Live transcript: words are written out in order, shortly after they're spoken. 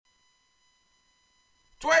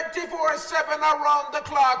24/7 around the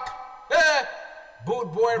clock.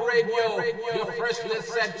 Boot Boy Radio, your freshly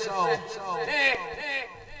set sound.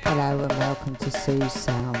 Hello and welcome to Sue's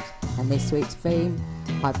Sounds. And this week's theme,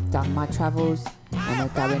 I've done my travels and we're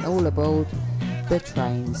going all aboard the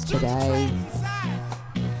trains today.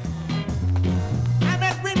 I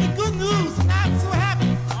met really good news and I'm so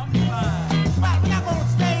happy. But we're not going to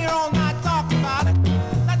stay here all night talking about it.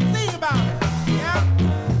 Let's sing about it. Yeah?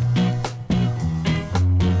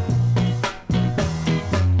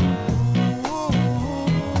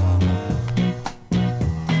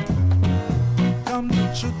 Come the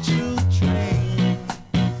choo-choo train.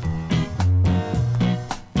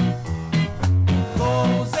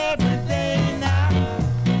 Goes every day now.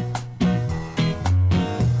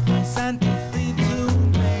 Santa Fe to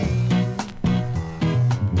Maine.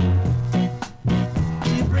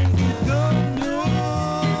 She brings the good news,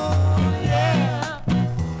 yeah.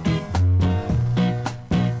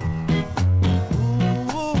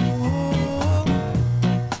 Ooh,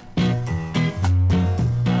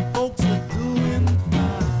 my folks are doing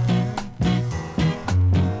fine.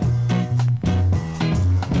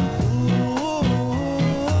 Ooh,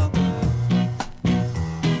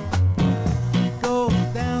 go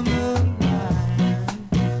down the line.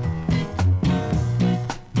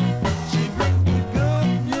 She brings me good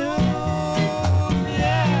news,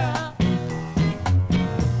 yeah.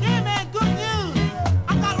 Yeah, man, good news. I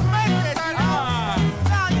got a message, you know.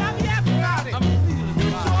 Now, y'all be happy about it. You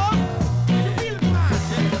sure? You feeling fine?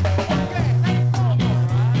 Okay, let's go.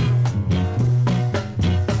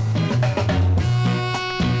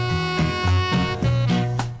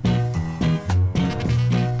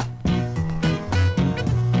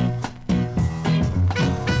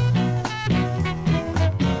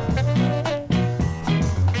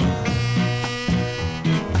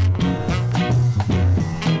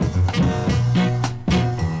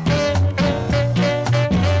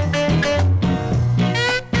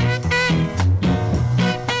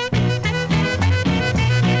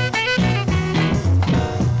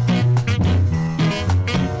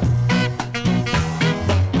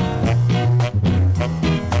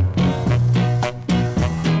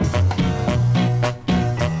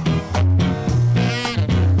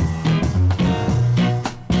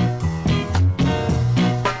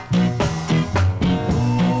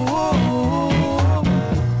 Ooh,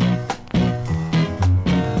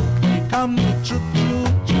 come the choo-choo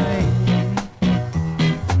train.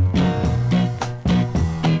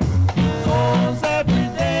 Goes every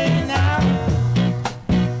day now.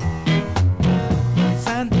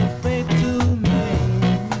 Santa Fe to Maine.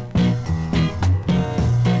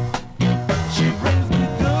 She brings me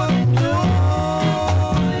good news,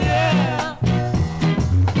 yeah.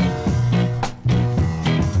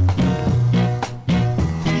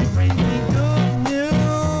 She brings me good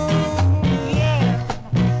news, yeah.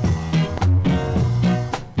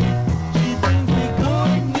 She brings me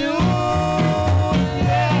good news,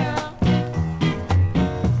 yeah.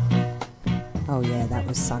 Oh yeah, that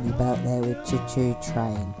was Sonny Belt there with Choo Choo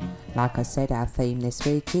Train. Like I said, our theme this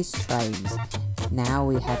week is trains. Now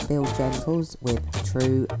we have Bill Gentles with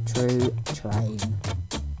True True Train.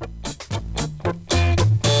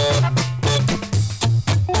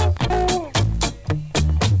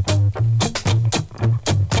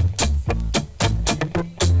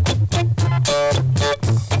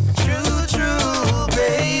 True, true,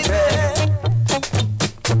 baby.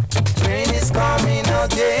 Train is coming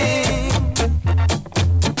again.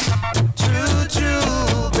 True,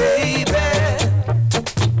 true, baby.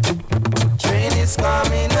 Train is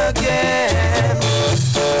coming again.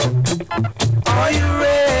 Are you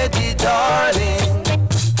ready, darling,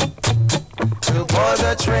 to board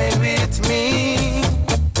the train with me?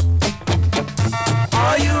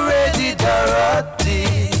 Are you ready,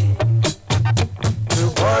 Dorothy, to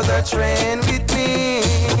board the train with me?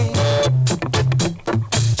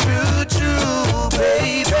 True, true,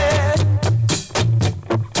 baby.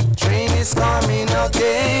 Train is coming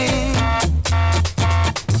again.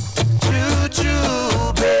 True,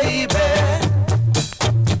 true, baby.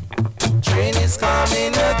 Train is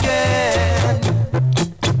coming again.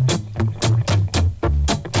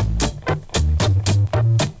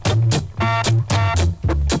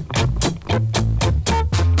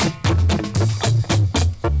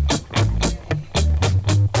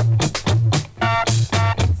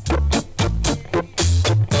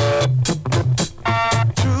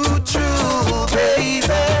 True, true,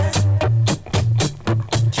 baby.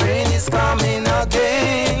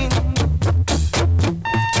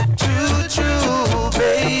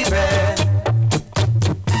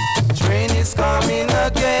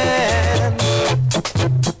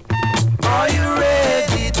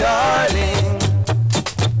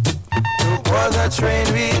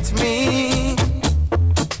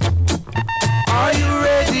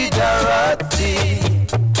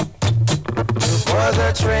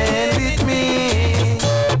 train with me.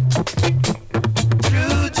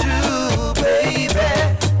 Choo choo, baby.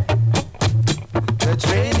 The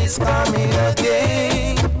train is coming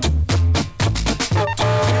again.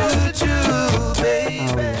 Choo choo, baby.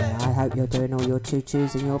 Oh yeah, I hope you're doing all your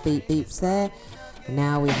choo-choos and your beep-beeps there. And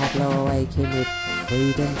now we have Laura Aiken with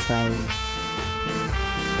Freedom Train.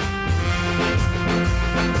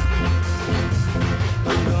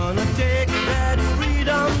 I'm gonna take that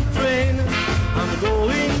freedom train. I'm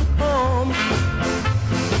going home.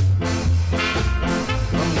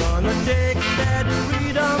 I'm gonna take that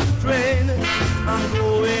freedom train. I'm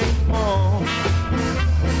going home.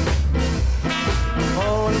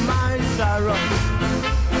 All my sorrow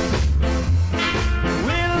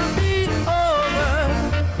will be over,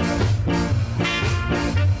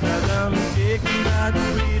 'cause I'm taking that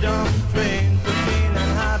freedom train to clean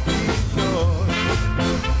and happy shore.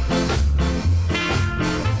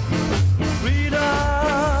 Freedom,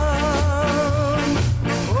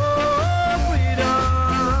 oh freedom,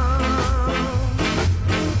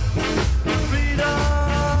 freedom,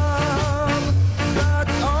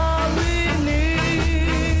 that's all we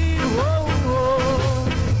need. Whoa, whoa.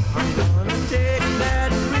 I'm gonna take that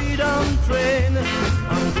freedom train.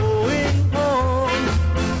 I'm going home.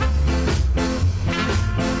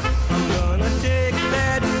 I'm gonna take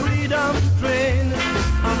that freedom train.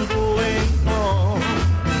 I'm going home.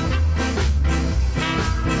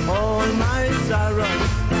 All my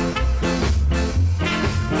sorrows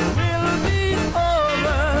will be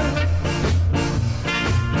over,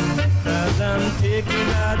 'cause I'm taking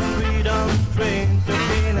that freedom train to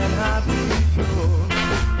clean and happy shore.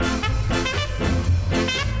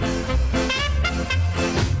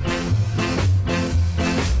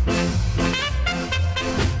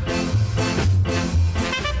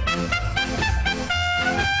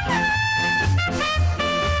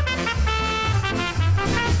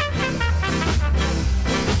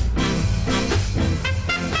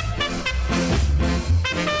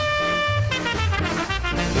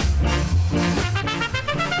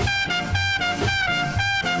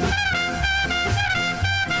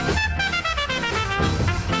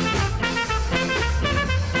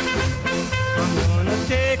 I'm gonna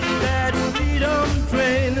take that freedom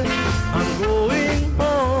train. I'm going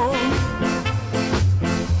home.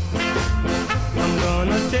 I'm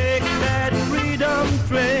gonna take that freedom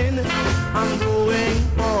train. I'm going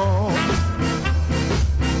home.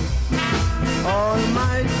 All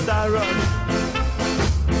my sorrows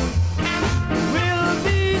will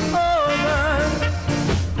be over,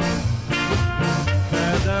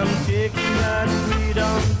 'cause I'm taking that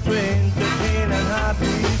freedom train to clean and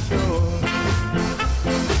happy shore.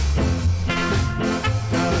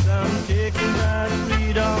 'Cause I'm taking that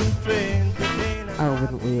freedom train to clean and Oh,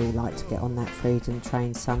 wouldn't we all like to get on that freedom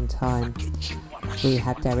train sometime? We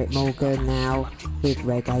have Derek Morgan now with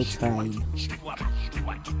Reggae Train.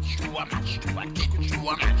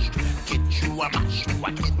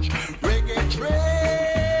 Reggae train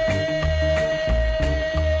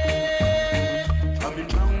coming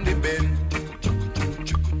round the bend.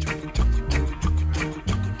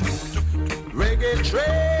 Reggae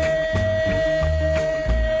train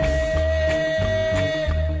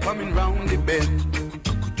coming round the bend.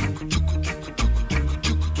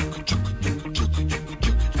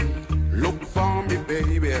 Look for me,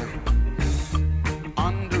 baby,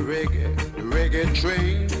 on the reggae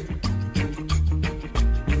train.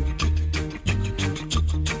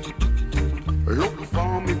 Look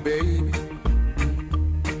for me, baby,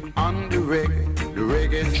 on the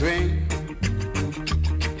reggae train.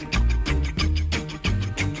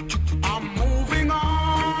 I'm moving on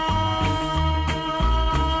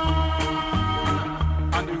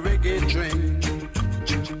the reggae train.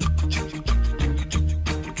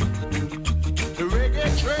 The reggae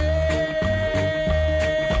train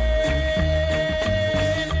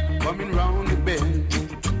coming round the bend.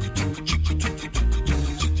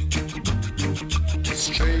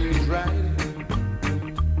 Strange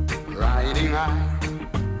riding high.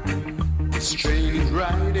 Strange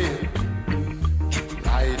riding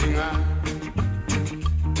high.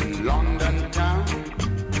 In London town,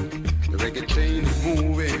 the reggae train is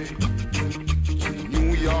moving. In New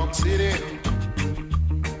York City,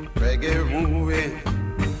 reggae moving.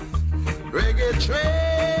 Reggae train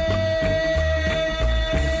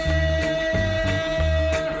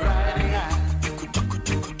riding high.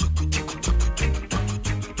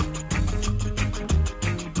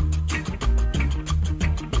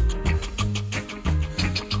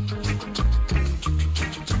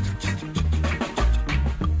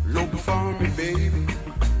 Look for me, baby,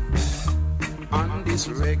 on this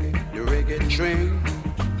reggae, the reggae train.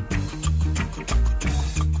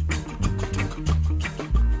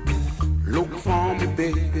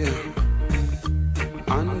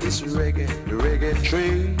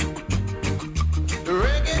 train, the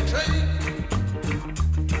reggae train,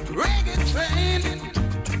 reggae train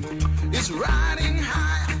is riding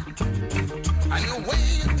high. And the way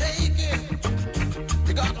you take it,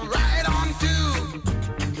 you got to ride on to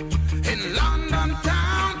in London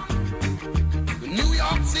town, New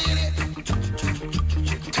York City,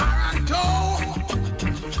 Toronto,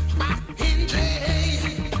 back in J.A.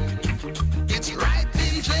 It's right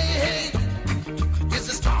in J.A. It's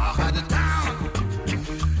the star of the town.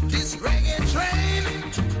 This reggae train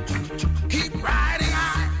keep riding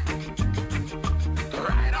high.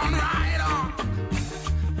 Ride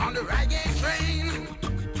on the reggae train.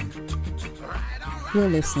 Ride on. You're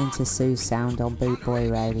listening to Sue Sound on Boot Boy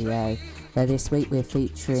Radio, where this week we're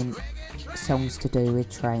featuring songs to do with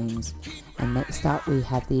trains. And next up we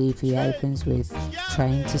have the Ethiopians with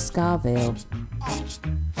Train to Scarville.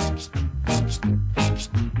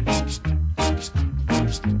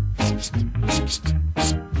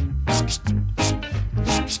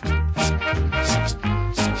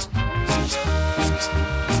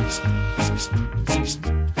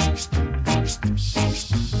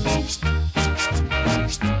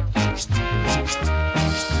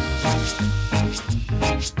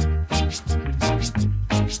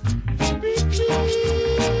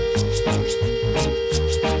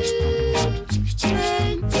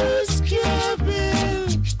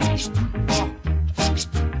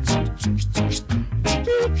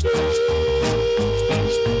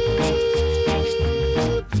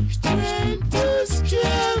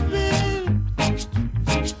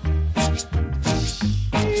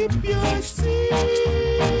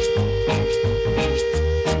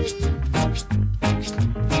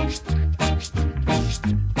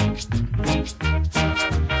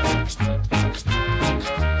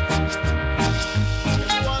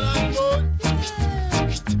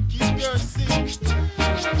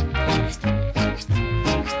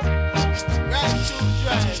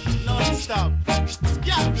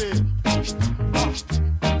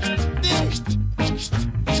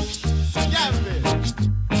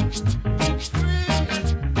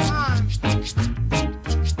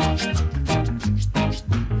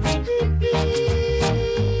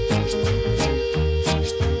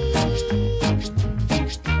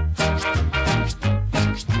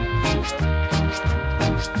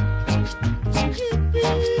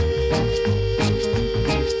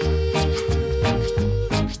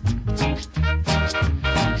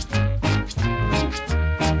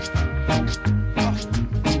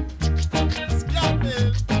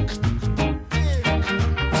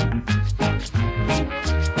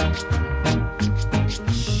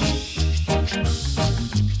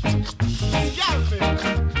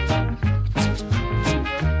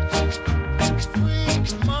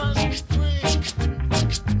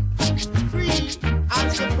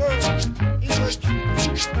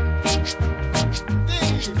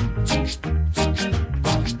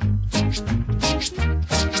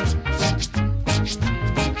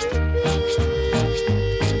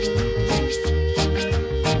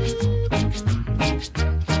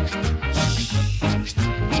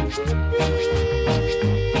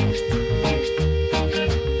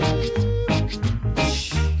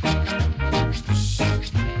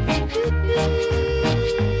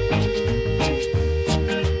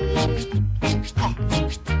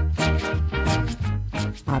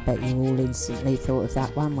 Instantly thought of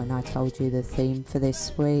that one when I told you the theme for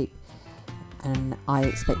this week, and I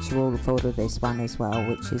expect you all thought of this one as well,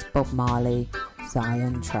 which is Bob Marley,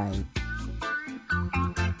 Zion Train.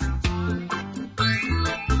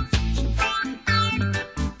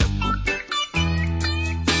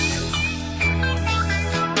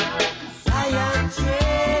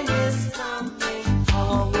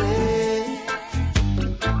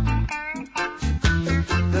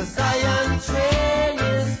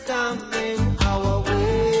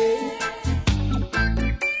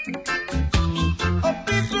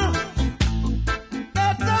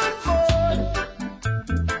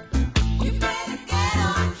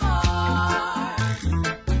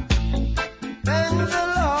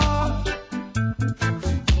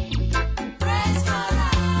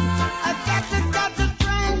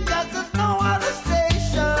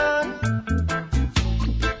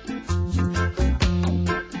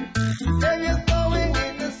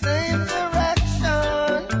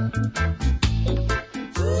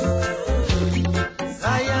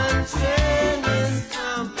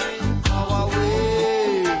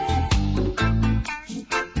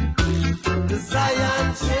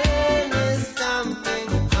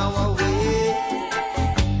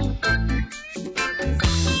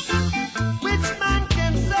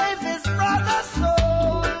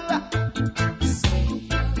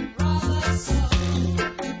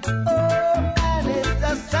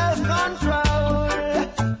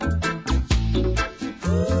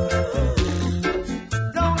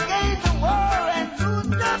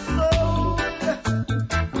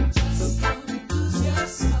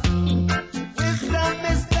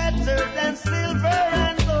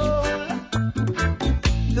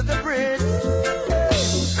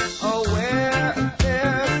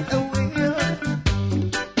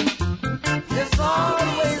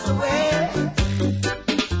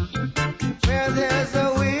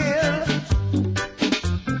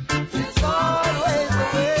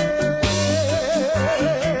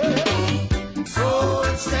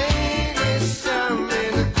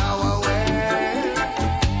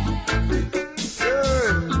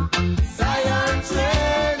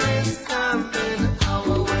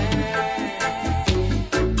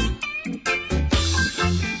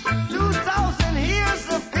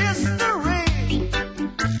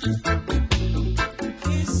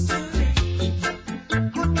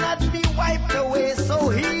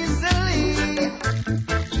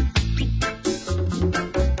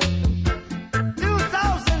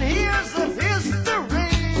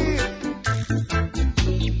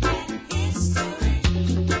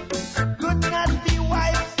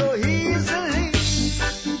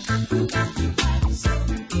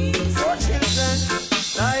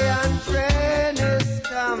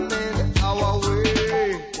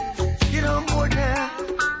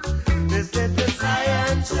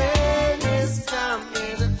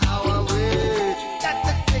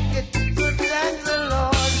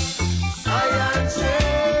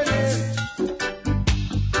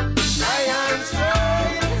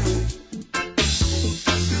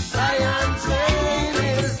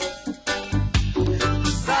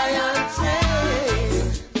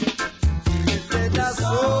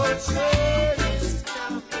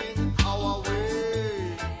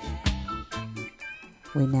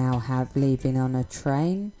 We now have Leaving on a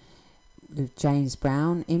Train with James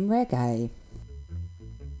Brown in reggae.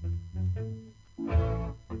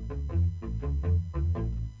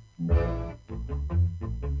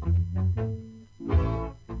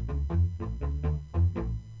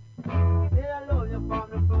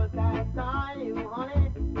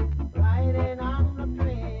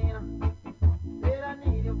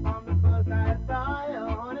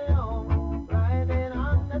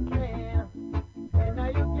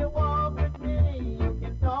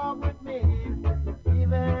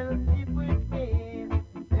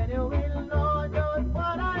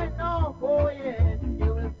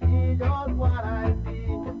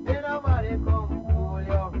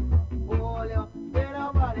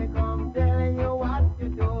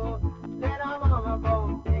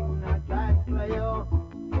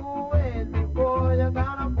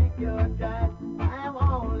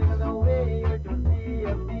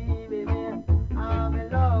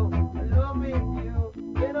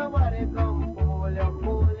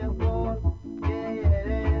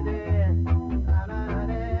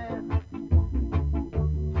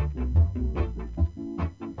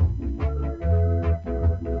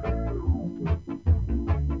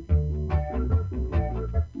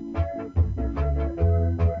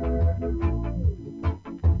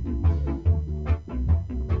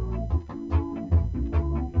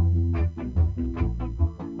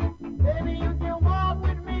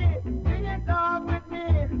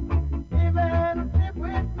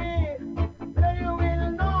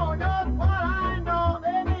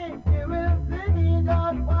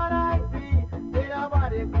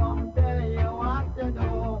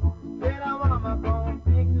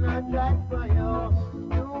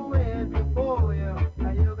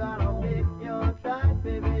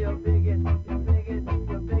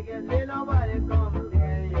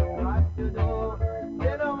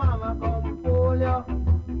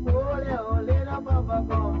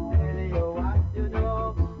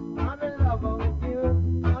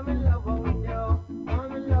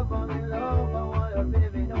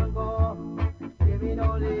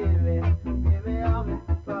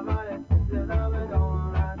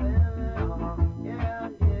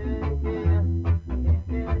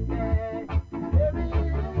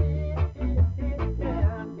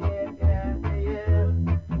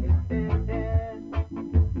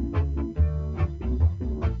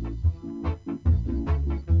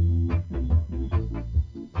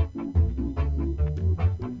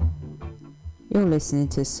 You're listening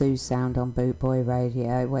to Sue Sound on Bootboy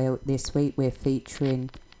Radio, where this week we're featuring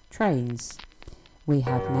Trains. We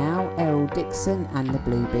have now Errol Dixon and the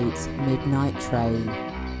Blue Beats, Midnight Train.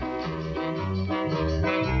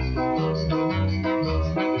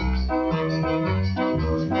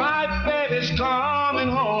 My baby's coming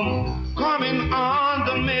home, coming on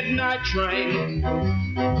the midnight train.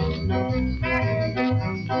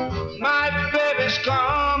 My baby's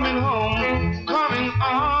coming home, coming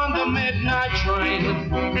on the midnight train.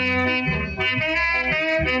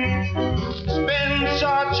 It's been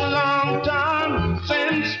such a long time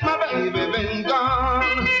since my baby been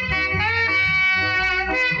gone.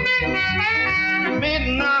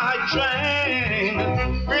 Midnight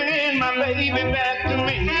train, bringing my baby back to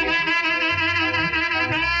me.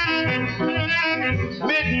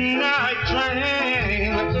 Midnight train,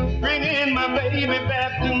 bringing my baby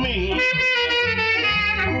back to me.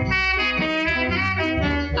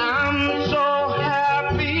 I'm so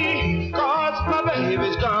happy 'cause my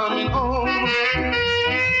baby's coming home.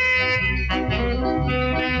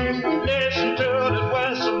 Listen to the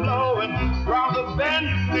whistle blowing round the bend.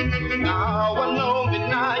 Now I know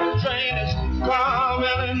midnight train is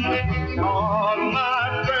coming. All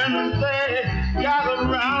my friends, they gather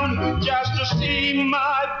round just to see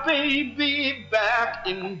my baby back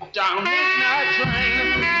in town. Midnight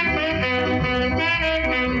train.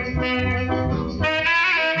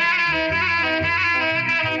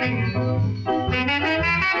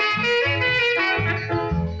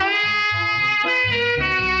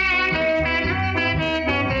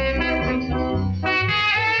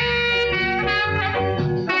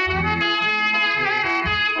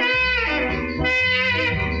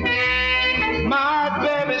 My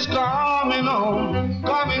baby's coming home,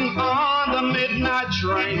 coming on the midnight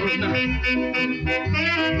train.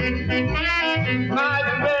 My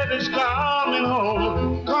baby's coming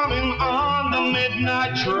home, coming on the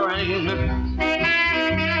midnight train.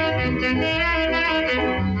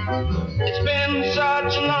 It's been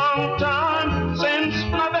such a long time since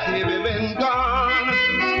my baby been gone.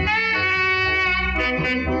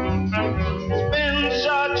 It's been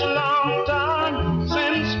such a long time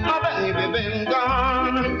since my baby been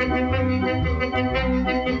gone.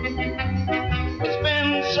 It's been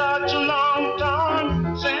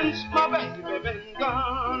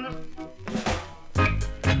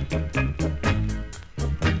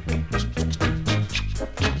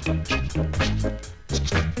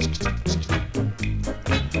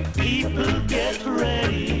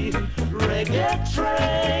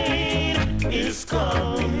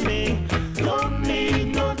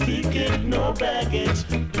no baggage,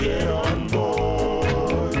 get on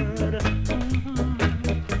board.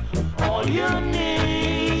 All you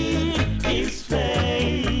need is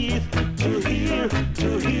faith to hear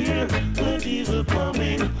the diesel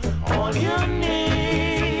coming. All you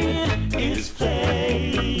need is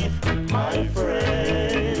faith, my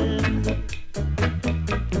friend.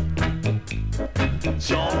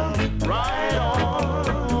 Jump right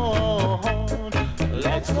on,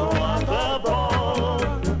 let's go up above.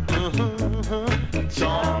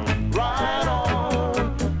 Jump right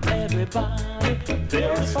on, everybody,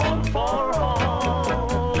 there's fun for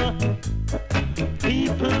all.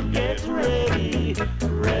 People get ready,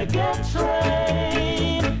 reggae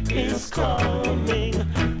train is coming.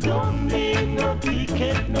 Don't need no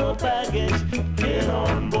ticket, no baggage, get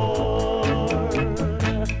on board.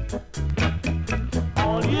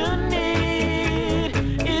 All you need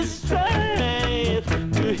is faith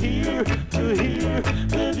to hear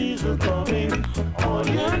the diesel coming. All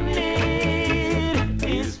you need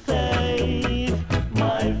is faith,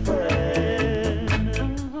 my friend.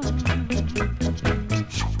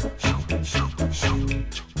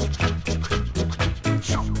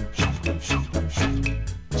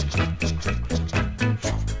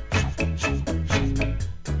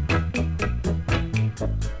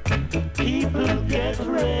 People get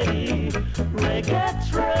ready, reggae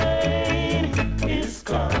train is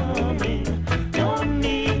coming. Don't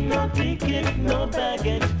need no ticket, no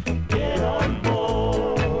baggage, get on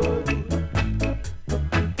board.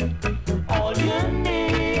 All you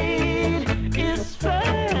need is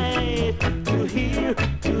faith to hear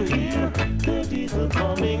the diesel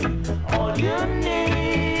coming. All you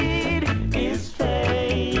need is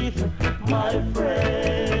faith, my friend.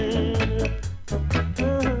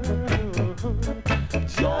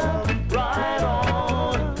 Jump right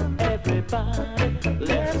on, everybody,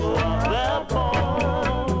 let's rock the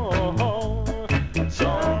ball.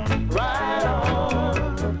 Jump right on,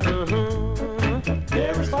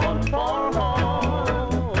 there is fun for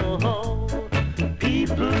all.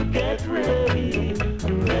 People get ready,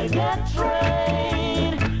 reggae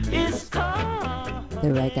train is coming. The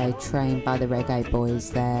Reggae Train by the Reggae Boys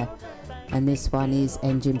there. And this one is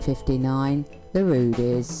Engine 59, The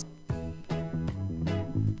Rudies.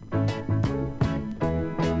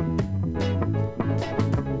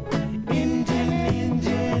 Engine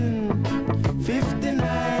 59,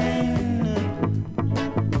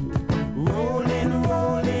 rolling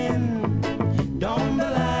down the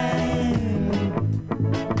line.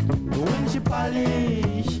 When she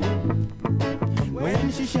polish,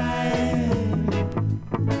 when she shine,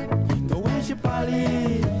 when she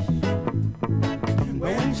polish,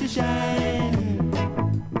 when she shine,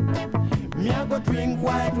 me I go drink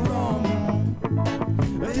white rum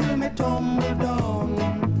till me tumble down.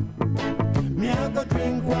 Me I go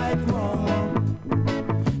drink white rum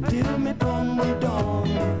till me tumble down.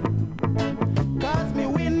 Cause me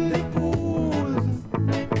win the pools,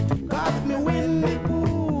 cause me win the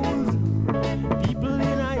pools. People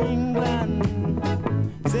in England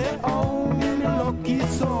say, oh, me lucky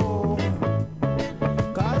so.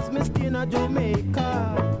 Cause me stay in Jamaica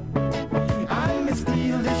and me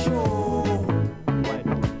steal the show.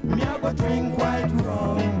 Me I go drink white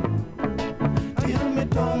rum till me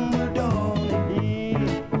tumble down.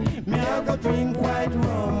 Me I go drink white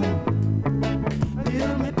rum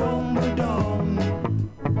till me tumble down.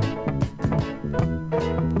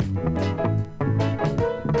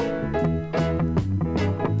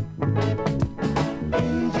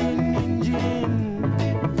 Engine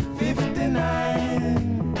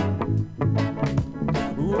 59,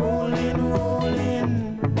 rolling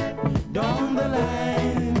down the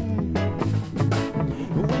line.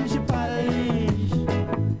 When she polish,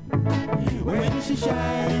 when she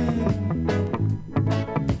shine,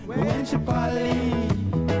 when she polish,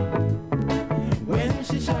 when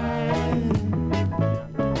she shine,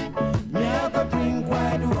 me I go drink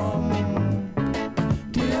white rum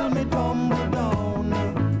till me tumble down.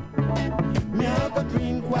 Me I go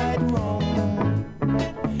drink white rum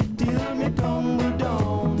till me tumble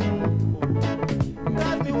down.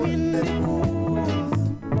 Cause me win the pools,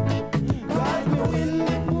 cause me win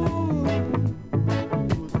the pools,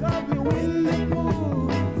 cause me win the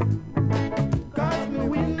pools, cause me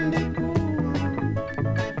win the pools.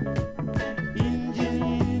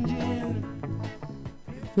 Engine.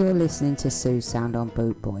 You're listening to Sue Sound on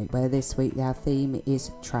Bootboy, where this week our theme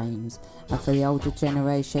is trains. And for the older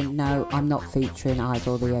generation, no, I'm not featuring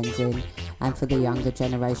Idle the Engine. And for the younger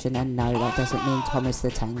generation, and no, that doesn't mean Thomas the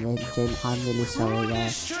Tank Engine. I'm really sorry there.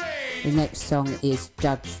 The next song is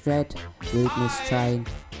Judge Dredd, Rudeness Train.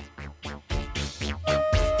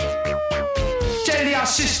 Tell the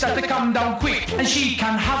sister to come down quick, and she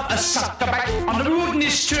can have a sucker back on the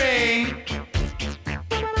rudeness train.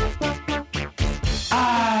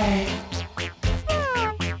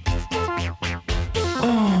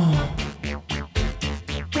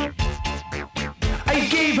 I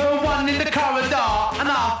gave her one in the corridor, and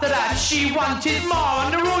after that she wanted more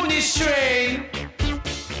on the rudeness train.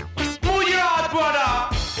 Move your heart, brother.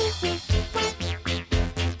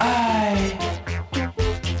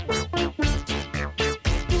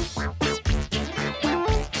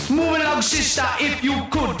 Move along, sister, if you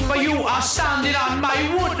could, for you are standing on my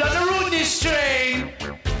wood on the rudeness train.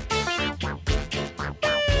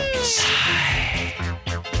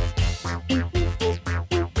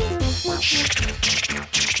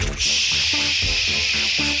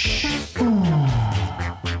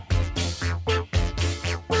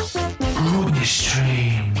 Rudeness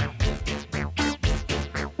train.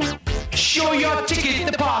 Show your ticket,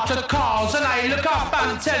 the departure calls, and I look up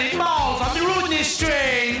and tell it malls on the rudeness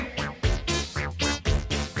train.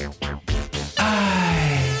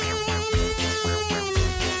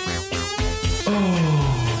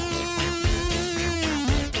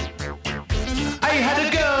 I had a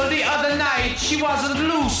girl the other night, she wasn't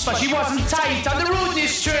loose, but she wasn't tight on the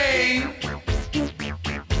rudeness train.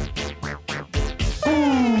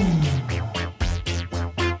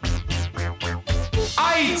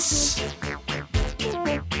 Ice.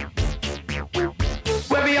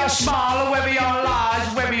 Whether you're small or whether you're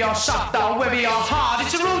large, whether you're soft or whether you're hard,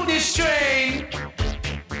 it's a rudeness train.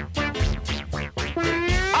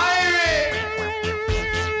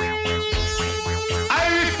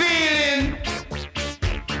 Irie feeling.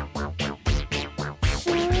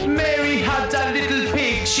 Mary had a little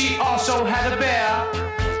pig, she also had a bear.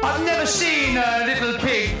 I've never seen a little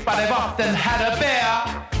pig, but I've often had a bear.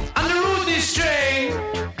 On the rudeness train.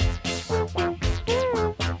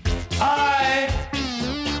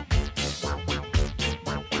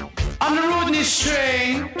 On the rudeness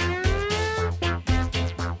train.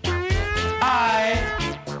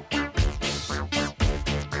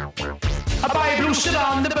 A boy blue stood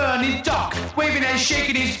on the burning dock, waving and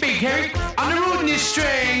shaking his big hair on the rudeness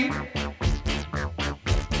train.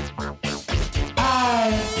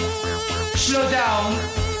 Slow down.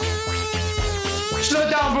 Slow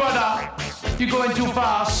down, brother. You're going too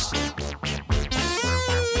fast.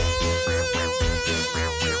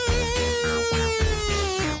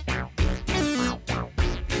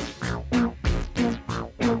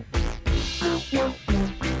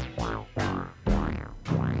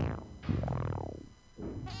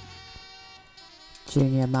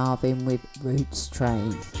 Junior Marvin with Roots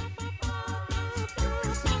Train.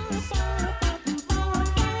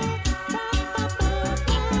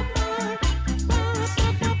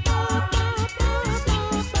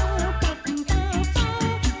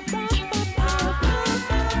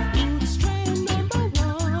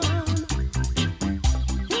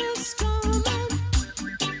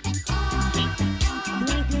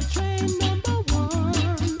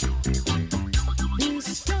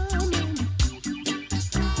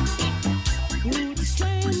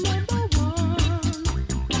 Train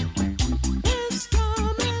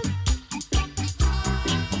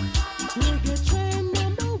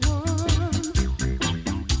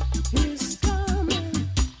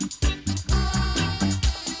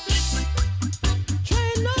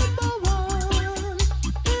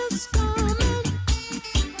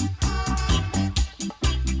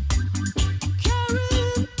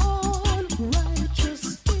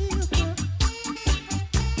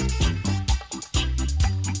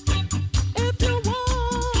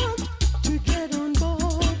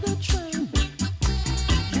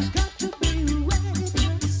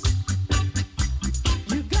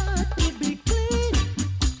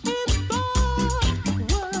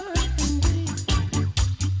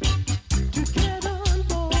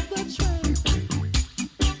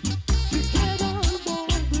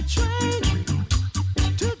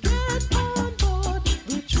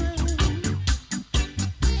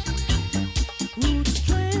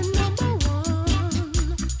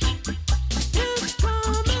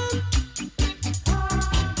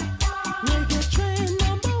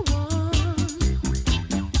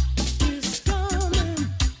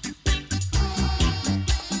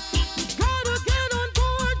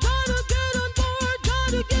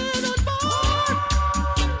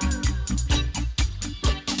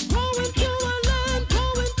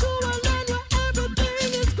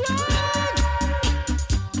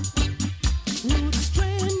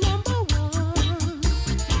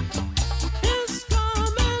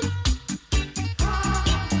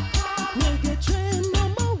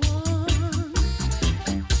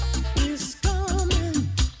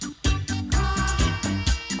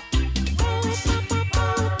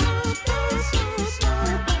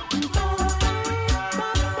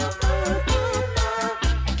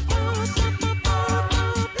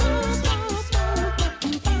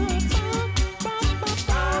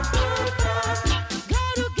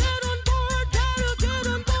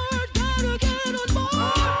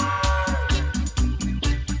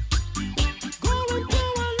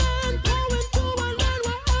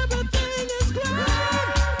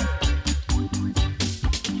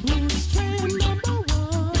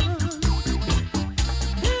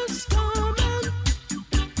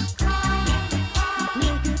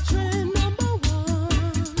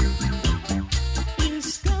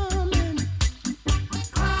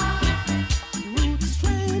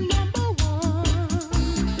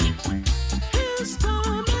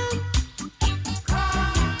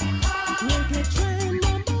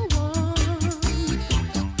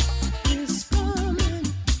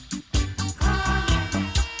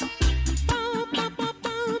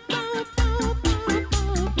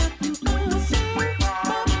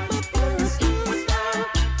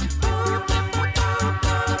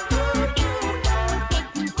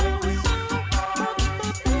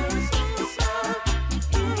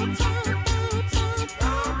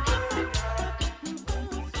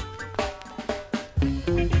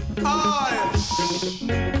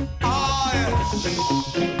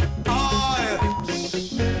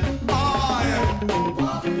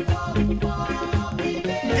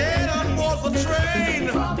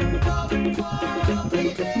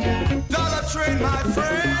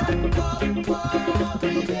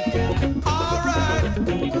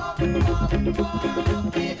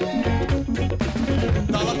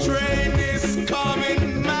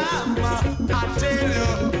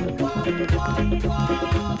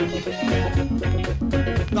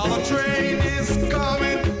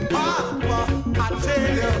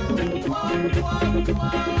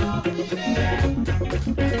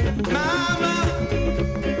Mama,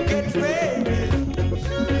 get ready.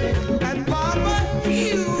 And Papa,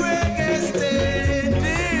 you reggae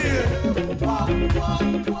steady.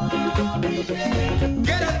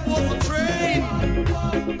 Get aboard the train.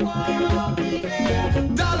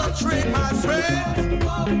 Dollar train, my friend.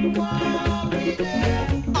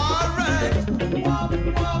 All right.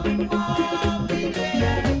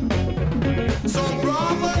 So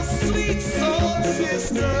brothers, sweet soul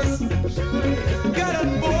sisters, get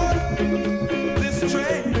aboard this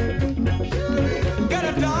train. Get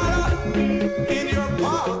 $1 in your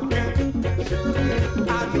pocket.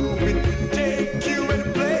 I know it can take you any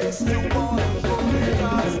place you wanna go.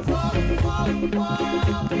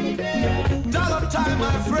 Dollar time,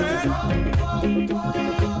 my friend.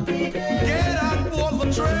 Get on board the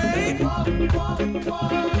train.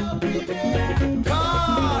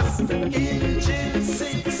 Cars, engine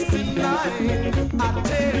 69. I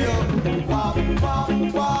tell you, wop, wop,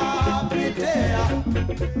 wop, it there.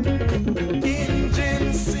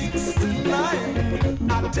 Engine 69.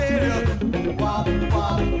 I tell you, wop,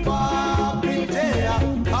 wop, wop, it there.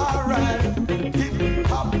 All right, hip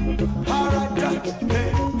hop, all right, hey,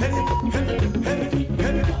 hey, hey,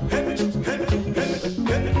 hey, hey, hey,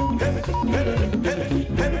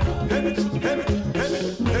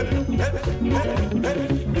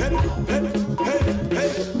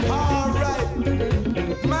 all right,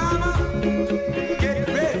 Mama, get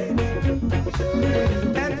ready,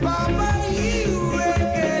 and Papa, you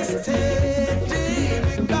reggae steady,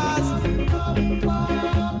 because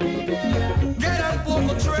get up on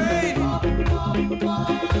the train,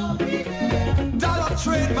 dollar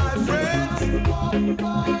train, my friends.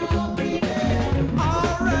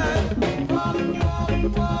 All right,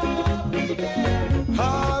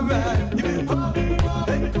 all right,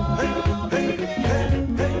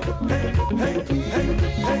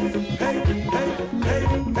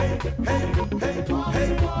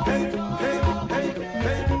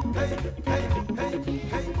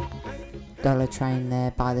 Dollar Train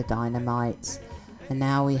there by the Dynamites. And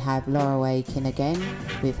now we have Laura Wakin again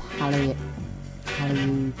with Hallelujah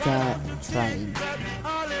Train.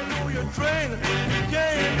 Hallelujah train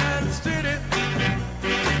came and stood it.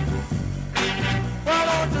 Why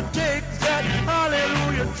don't you take that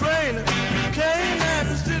hallelujah train came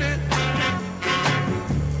and stood it?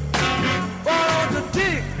 Why don't you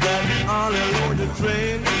take that hallelujah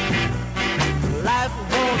train? Life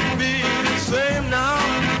won't be the same now.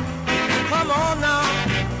 Come on now,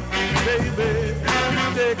 baby,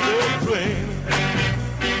 and take the train.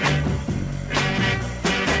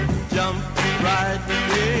 Jump right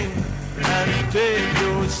in and take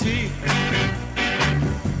your seat.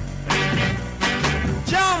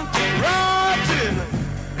 Jump right in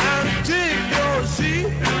and take your seat.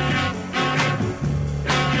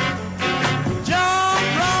 Jump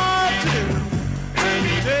right in and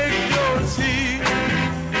take your seat.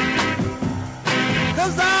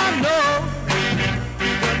 'Cause I know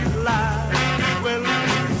that life will be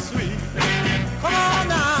sweet. Come on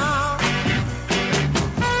now.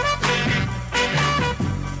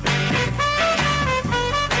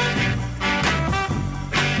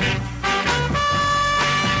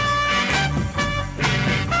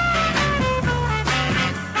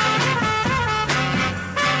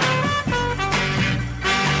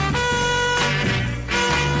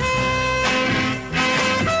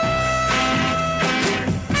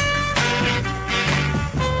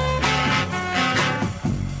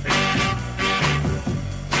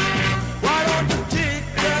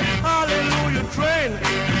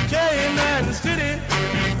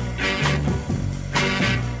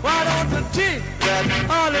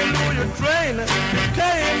 Hallelujah train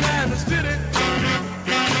came and stood it.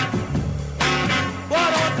 Why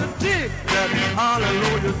don't you take that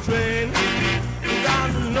hallelujah train? 'Cause I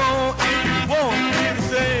know it won't be the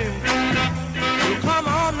same. So come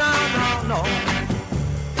on now,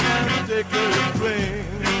 and take the train.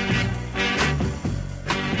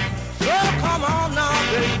 So come on now,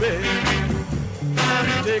 baby, and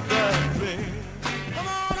take the train.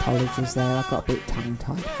 Apologies there, I got a bit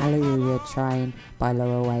tongue-tied. Hallelujah Train by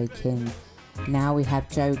Laura Wakin. Now we have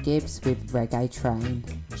Joe Gibbs with Reggae Train.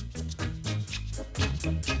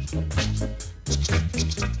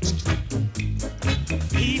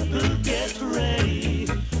 People get ready,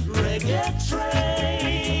 Reggae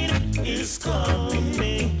Train is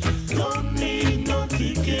coming. Don't need no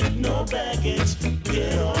ticket, no baggage,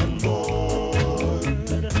 get on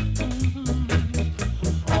board.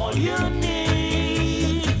 All you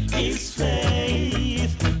need is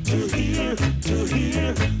faith to hear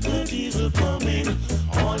the diesel coming.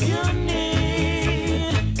 All you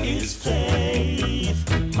need is faith,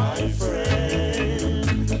 my friend.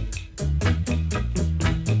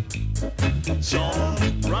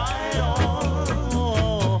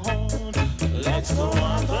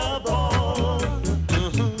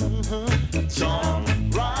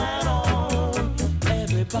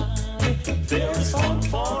 everybody. There is fun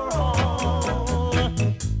for all.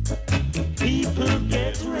 People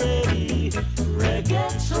get ready. Reggae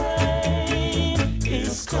train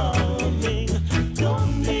is coming.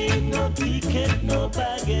 Don't need no ticket, no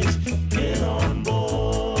baggage. Get on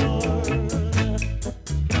board.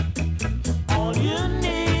 All you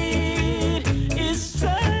need is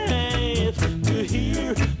faith to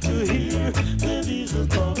hear the diesel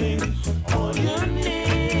coming. All you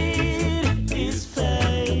need is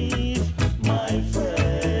faith, my friend.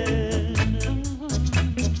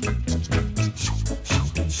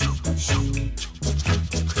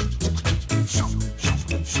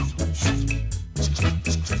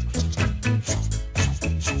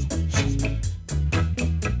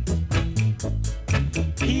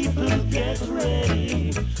 People get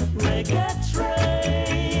ready, reggae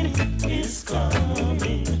train is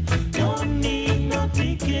coming. Don't need no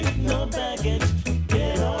ticket, no baggage,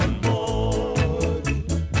 get on board.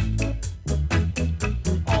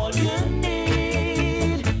 All you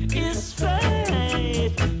need is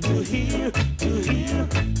faith to hear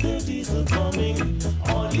the diesel coming.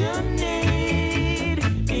 All you need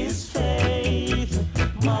is faith,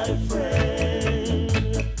 my friend.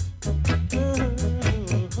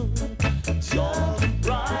 Jump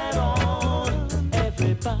right on,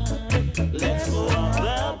 everybody. Let's go up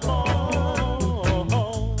that ball.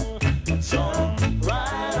 Jump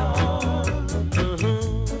right on.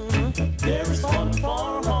 There is fun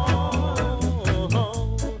for all.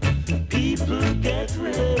 People get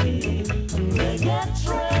ready. Reggae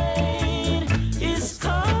train is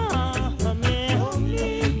coming.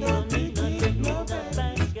 No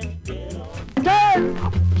baggage, get on. Turn,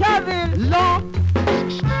 Kevin, Long.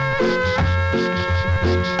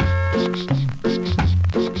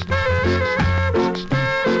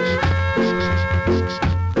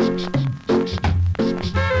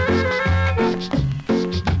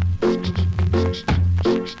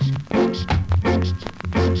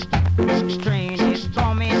 Train is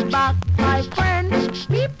coming back, my friend.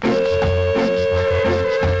 Beep, beep.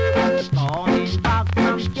 Coming back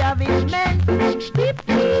from Kevin, man. Beep, beep.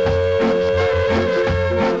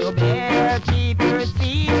 You better keep your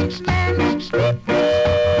seats, man. Beep, beep.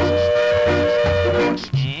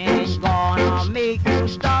 Ain't gonna make you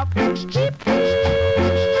stop. Beep, beep.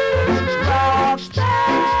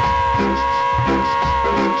 Rocksteady.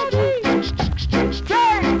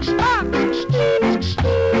 Train back. Beep, beep.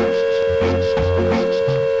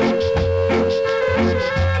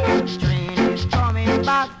 Train is coming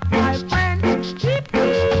back, my friend. Beep,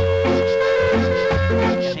 beep.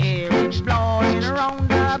 Hear it blowing around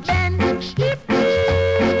the bend. Beep, beep.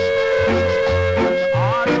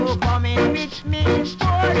 Are you coming with me,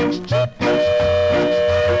 boy? Beep, beep.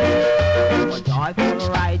 A joyful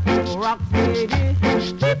ride to Rocksteady.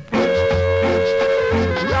 Beep, beep.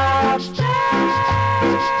 Rocksteady.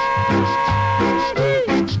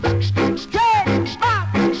 Train back.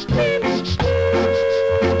 Beep, beep.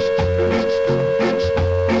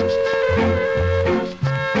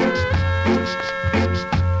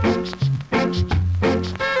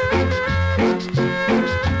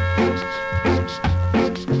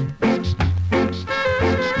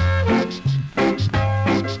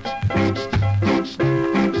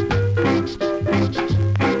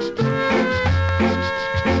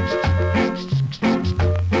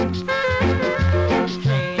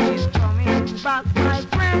 Train is coming back, my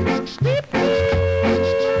friend. Beep, beep.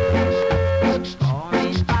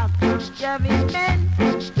 Coming back from Kevin, man.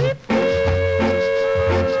 Beep, beep.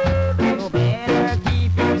 You better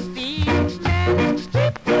keep your seats, man.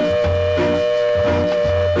 Beep, beep.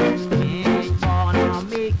 Ain't gonna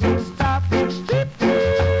make you stop. Beep, beep.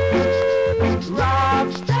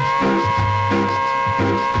 Rocksteady.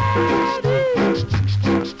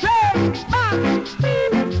 Train back.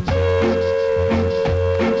 Beep, beep.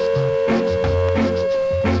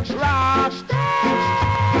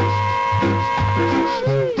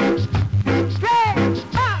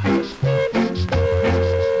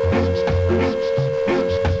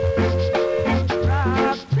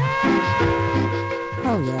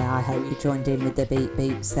 Oh yeah, I hope you joined in with the beat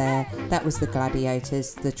beeps there. That was the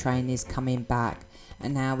Gladiators, The Train is Coming Back.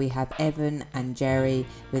 And now we have Evan and Jerry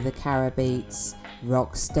with the Carabeats,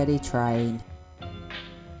 Rocksteady Train.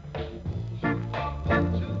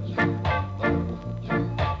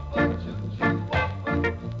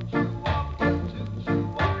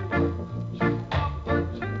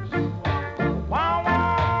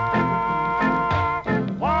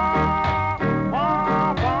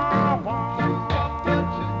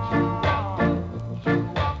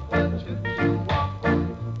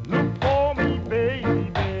 Look for me,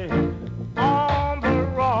 baby, on the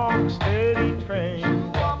rock steady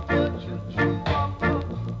train.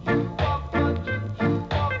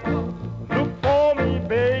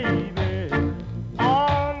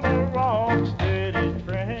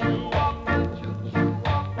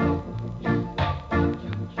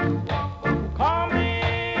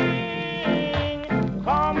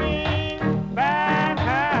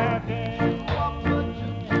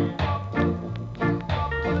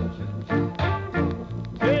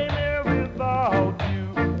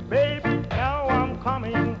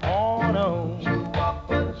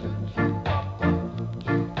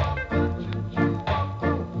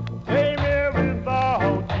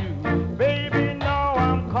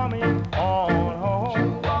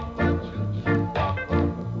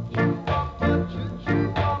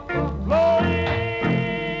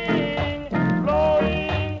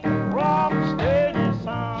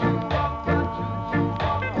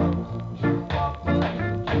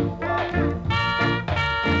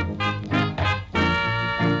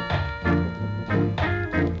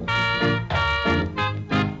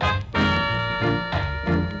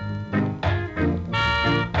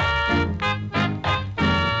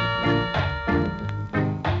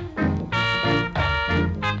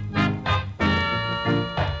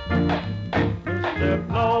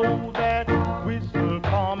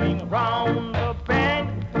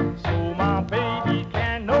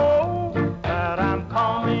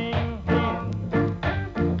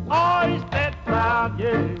 out,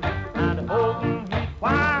 yeah, and holding it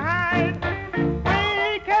wide.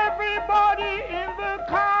 Wake everybody in the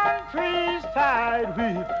countryside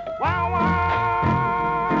with wow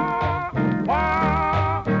wow,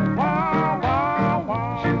 wow, wow, wow,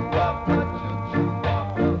 wow.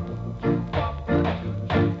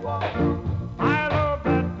 I love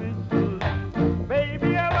that whistle,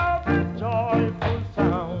 baby, I love the joyful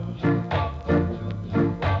sound.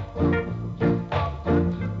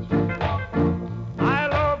 I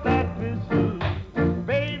love that whistle,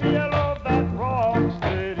 baby, I love that rock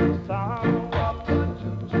steady sound.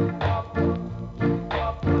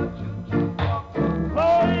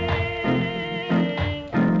 Blowing,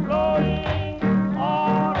 blowing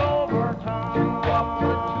all over town.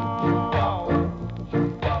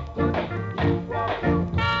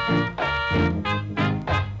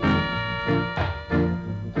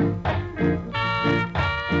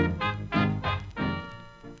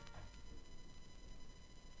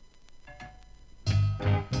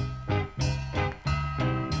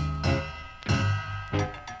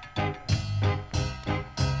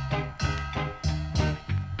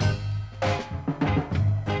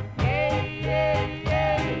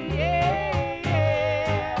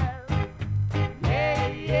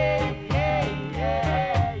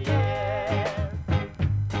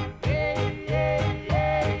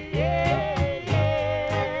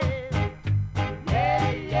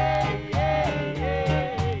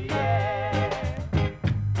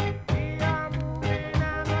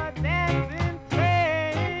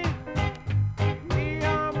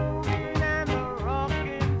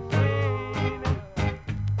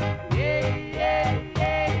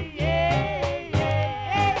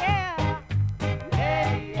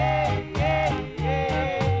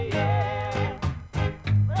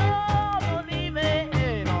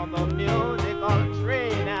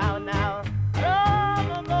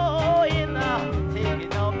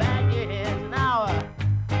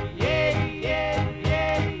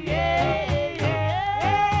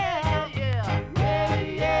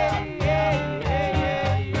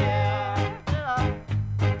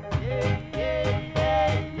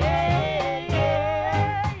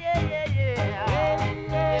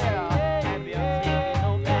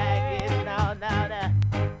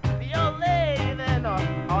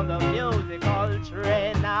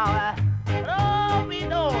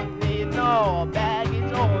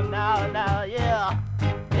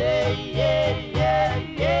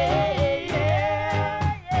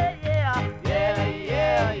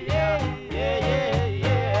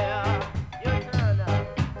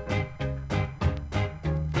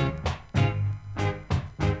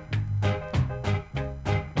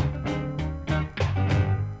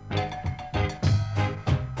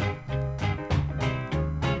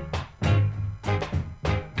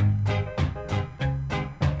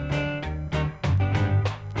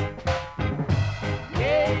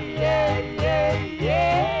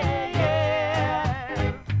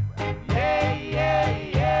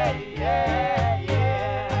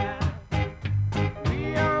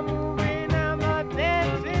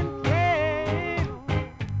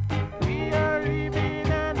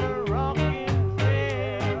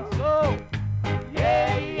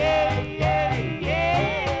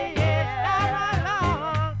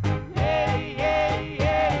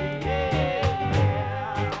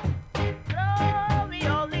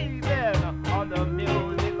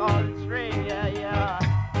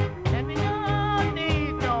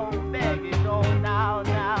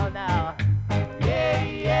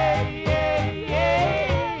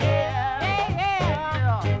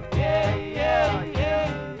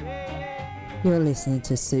 You're listening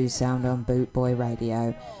to Sue Sound on Bootboy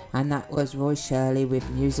Radio, and that was Roy Shirley with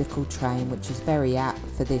Musical Train, which is very apt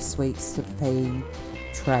for this week's theme,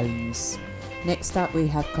 trains. Next up we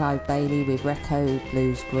have Clive Bailey with Recco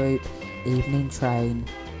Blues Group, Evening Train.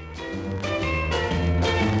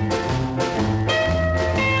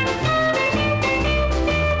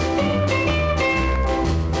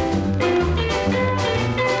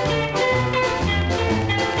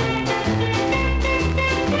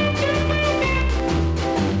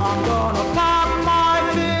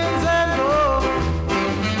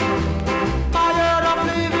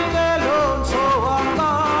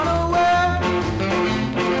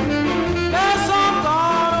 Yes, I'm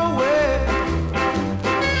gone away.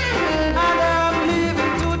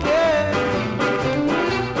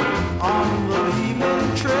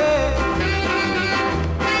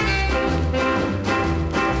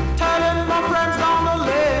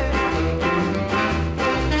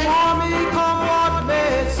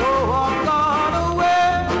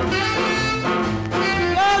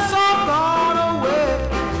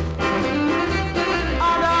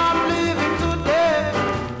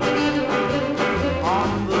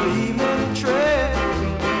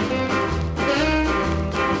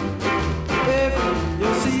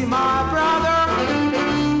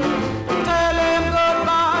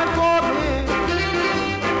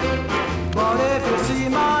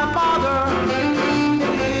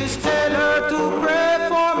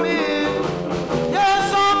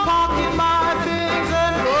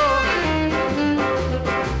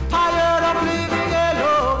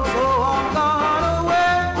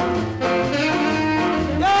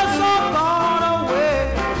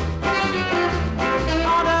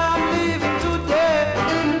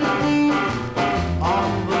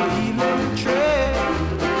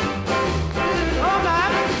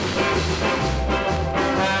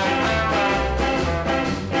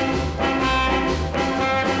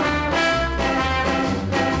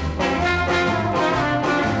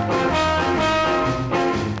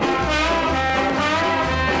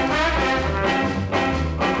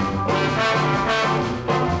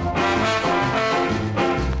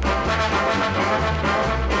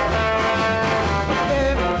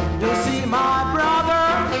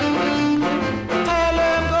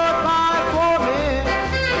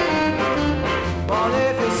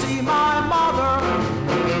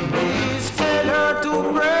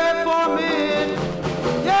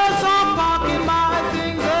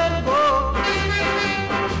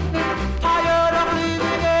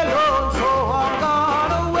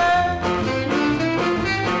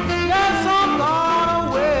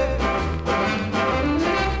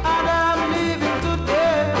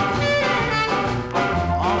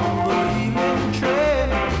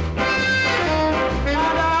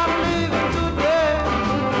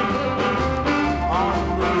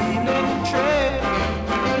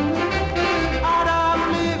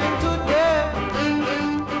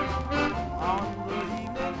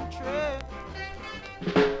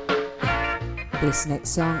 This next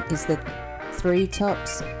song is the Three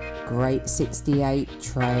Tops, Great 68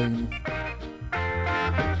 Train.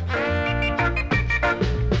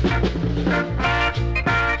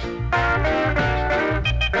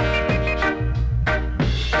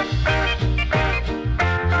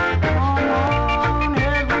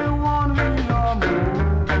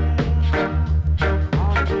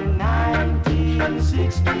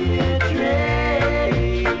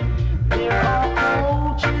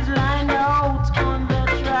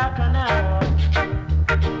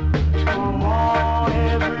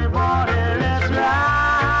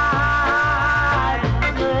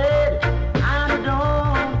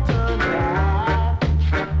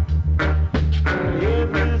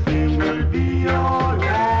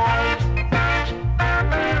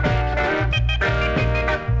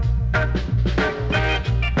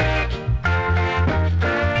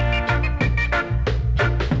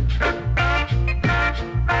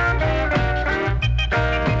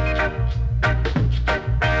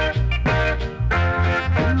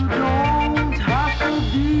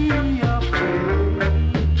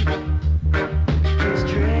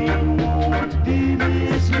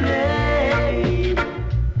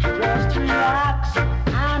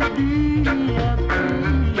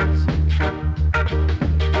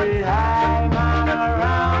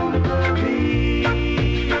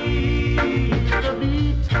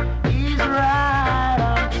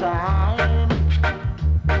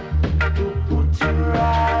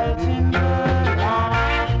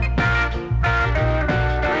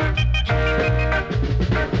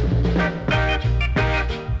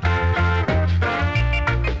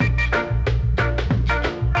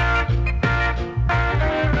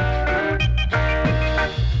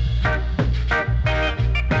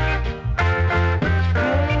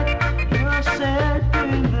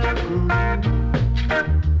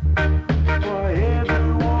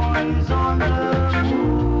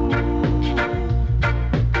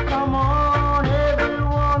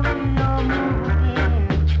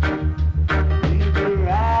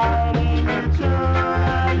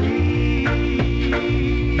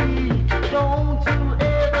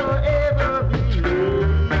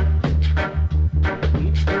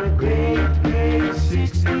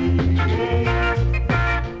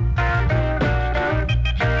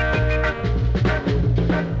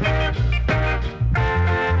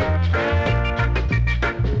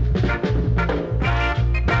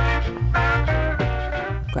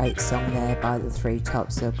 Three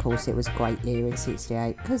Tops. Of course, it was a great year in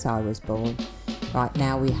 68 because I was born. Right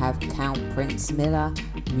now we have Count Prince Miller,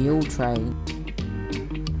 Mule Train.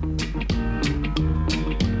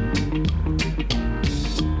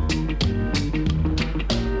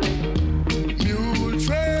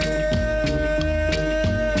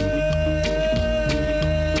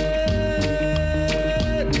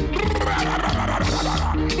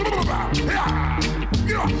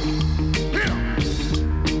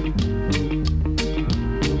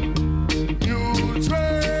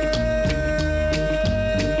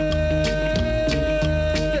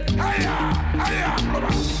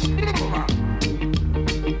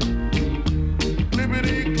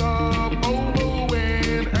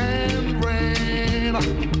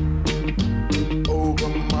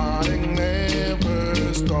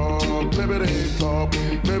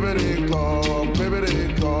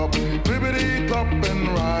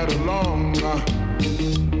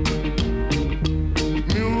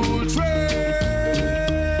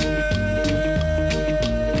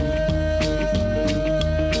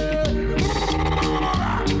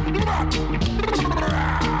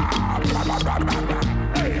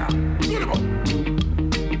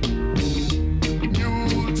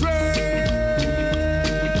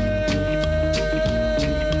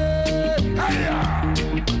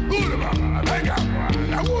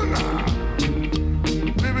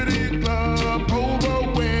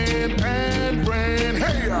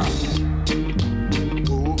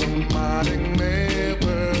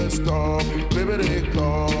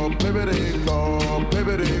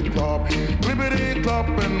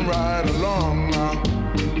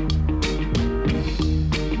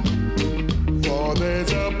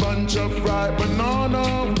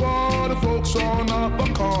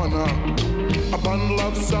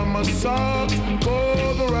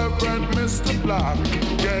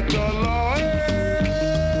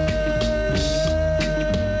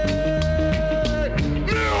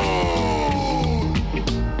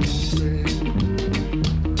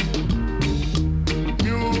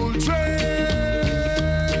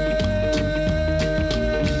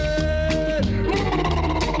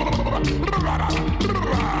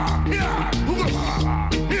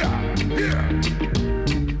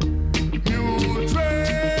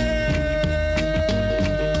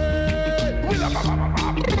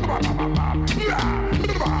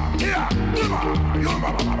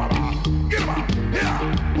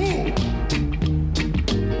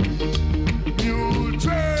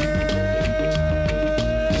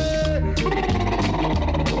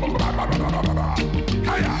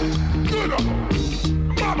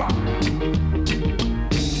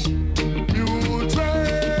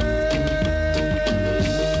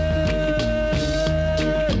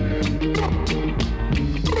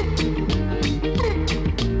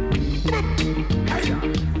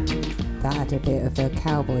 That had a bit of a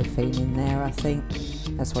cowboy theme in there, I think.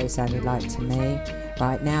 That's what it sounded like to me.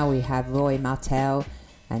 Right now we have Roy Martell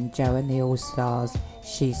and Joe and the All Stars.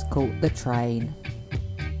 She's Caught the Train.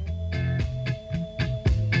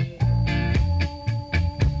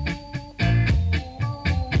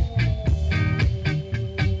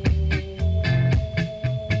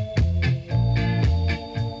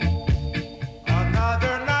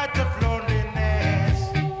 Another night of loneliness.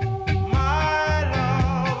 My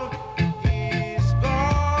love is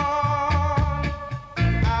gone.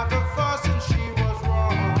 After fussing, she was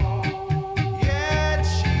wrong. Yet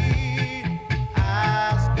she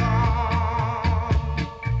has gone.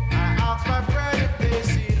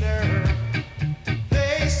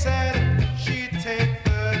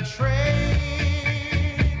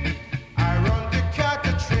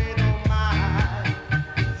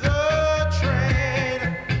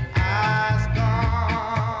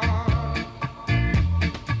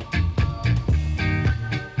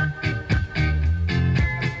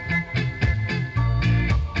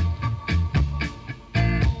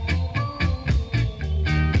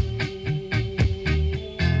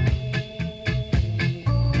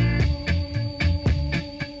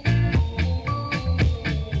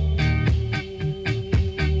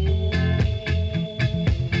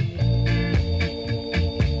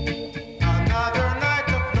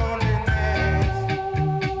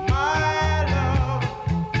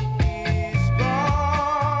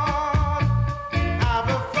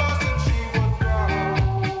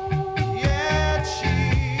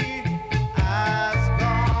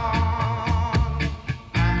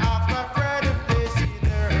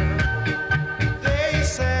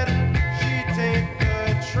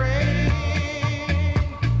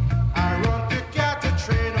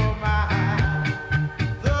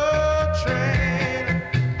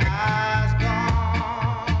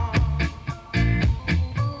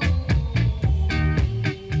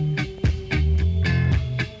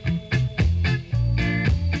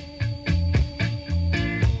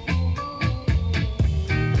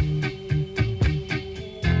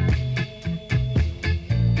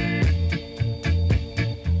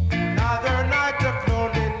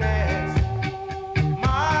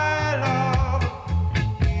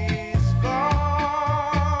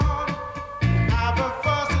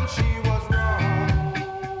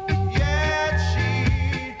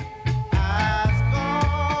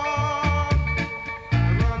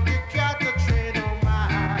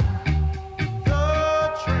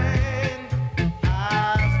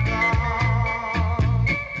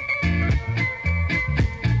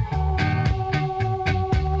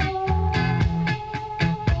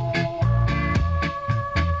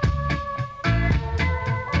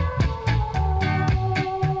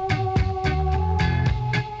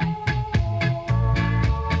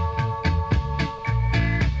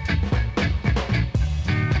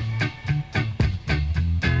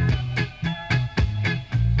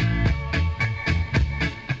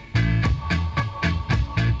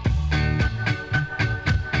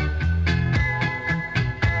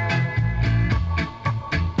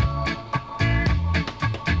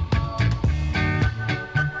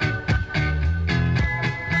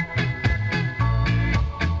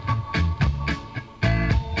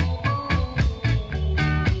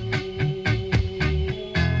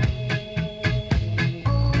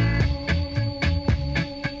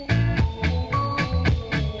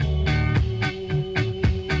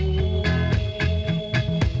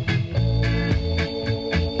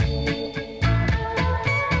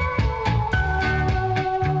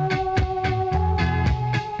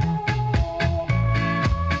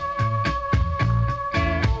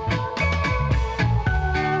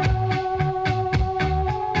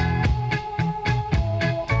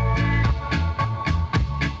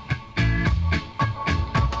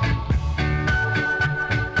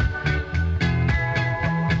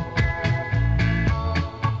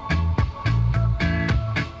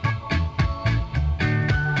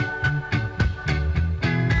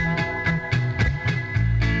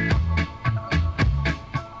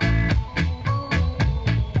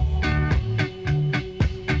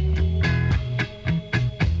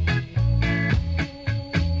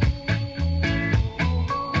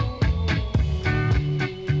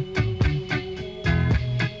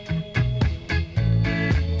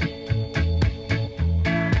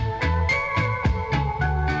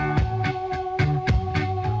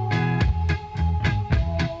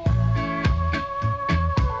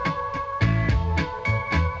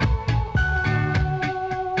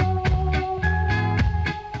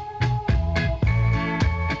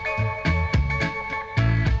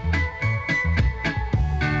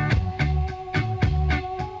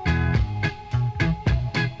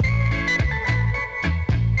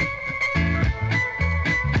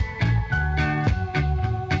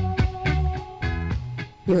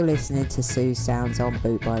 You're listening to Sue Sounds on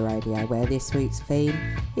Bootboy Radio, where this week's theme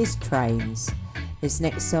is trains. This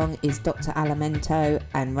next song is Dr. Alimento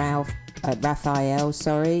and Raphael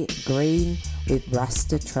Green with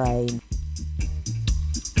Rasta Train.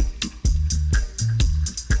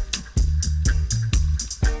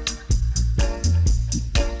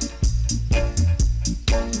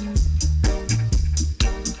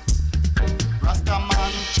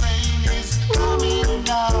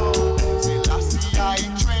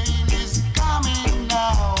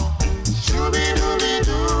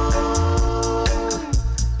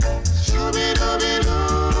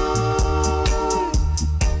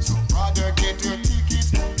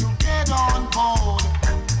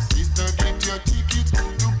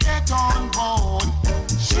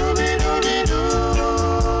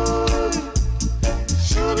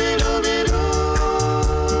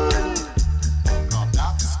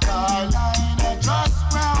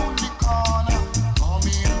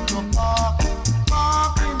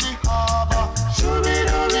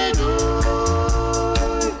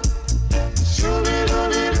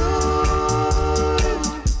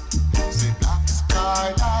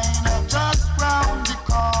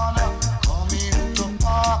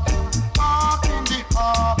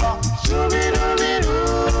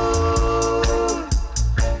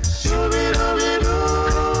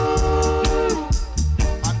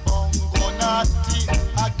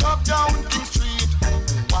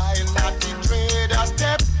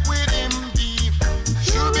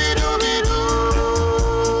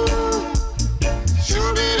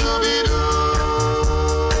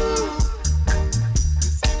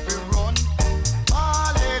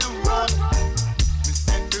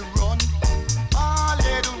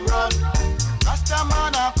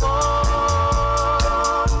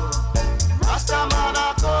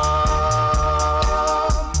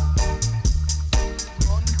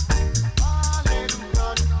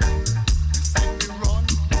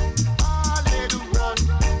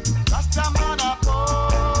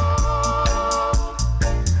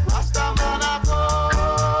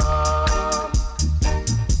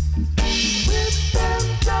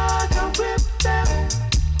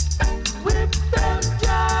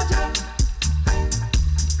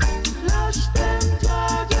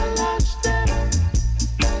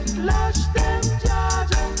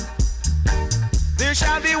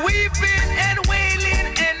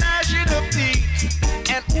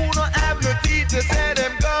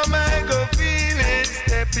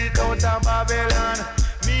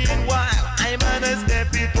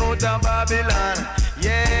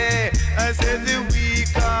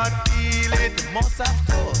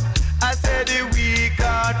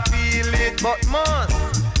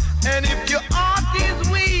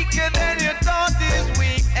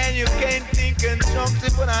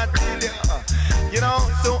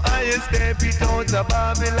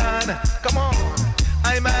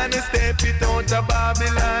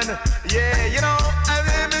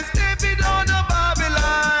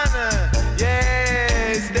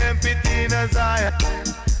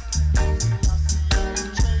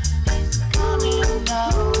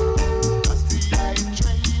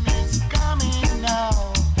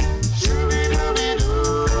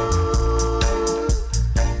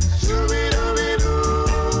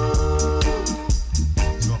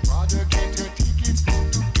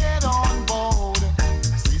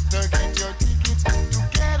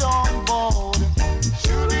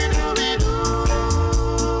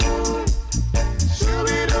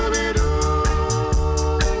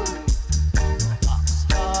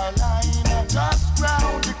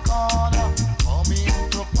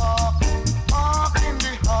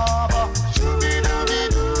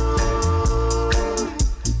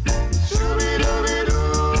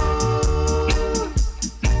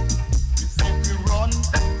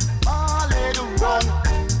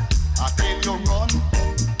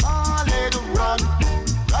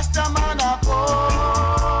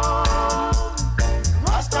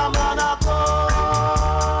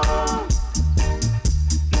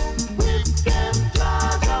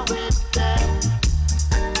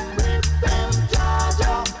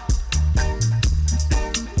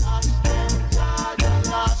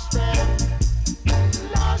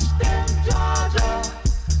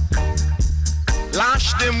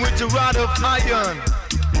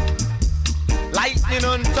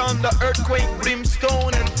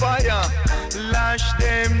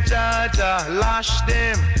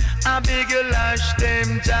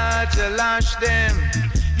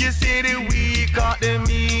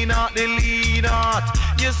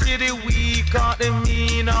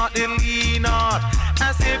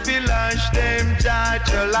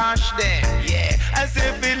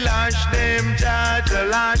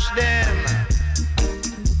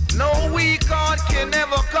 No weak heart can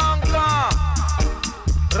never conquer.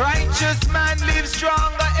 Righteous man lives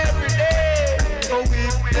stronger every day. So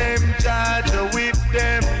whip them, Judge, whip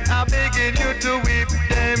them. I'm begging you to whip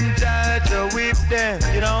them, Judge, whip them.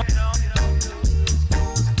 You know.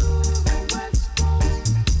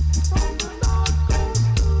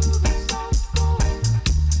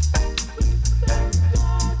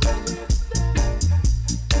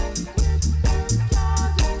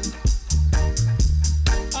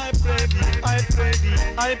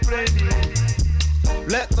 I pray thee,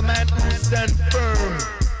 let the man who stand firm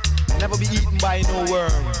never be eaten by no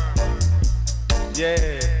worm.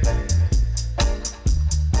 Yeah.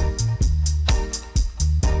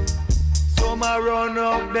 Some a run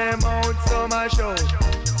up them out, some a shout.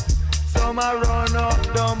 Some a run up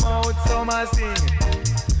them out, some a sing.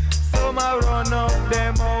 Some a run up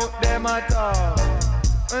them out, them a talk.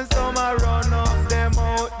 And some a run up them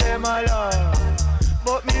out, them a laugh.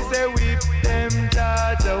 But me say whip them,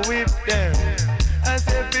 Judge, whip them. I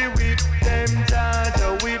say fi whip them, Judge,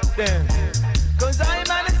 whip them. Cause I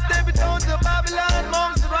man is stepping out to Babylon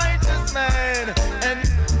amongst the righteous man. And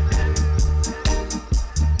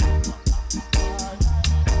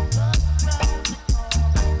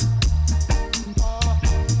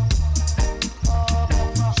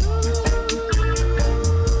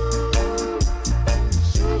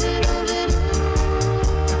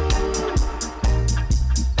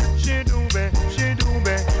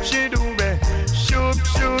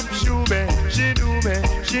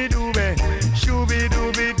she do me, shooby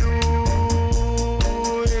dooby doo.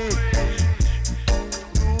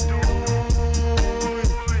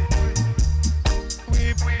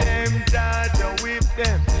 Whip them, Judge, whip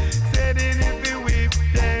them. Said it if you whip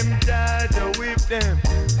them, Judge, whip them.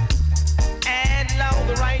 And allow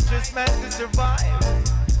the righteous man to survive.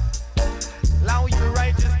 Allow your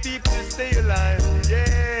righteous people to stay alive.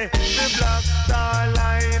 Yeah, the Black Star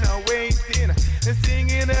Line are waiting.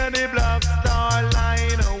 Singing in the Black Star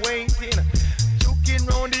Line waiting. Juking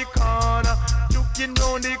round the corner, juking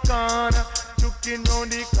round the corner, juking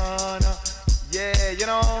round the corner. Yeah, you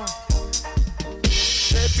know.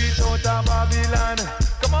 Step it out of Babylon.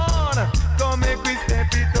 Come on, come make me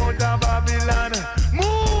step it out of Babylon.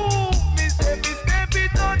 Move, me step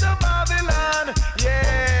it out of Babylon.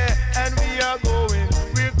 Yeah, and we're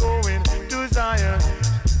going to Zion.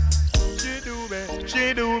 She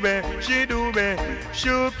do be,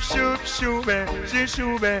 shoop, she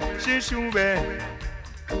be.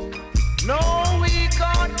 No, we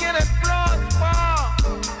can't get it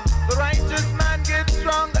prosper. The righteous man gets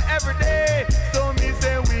stronger every day. So me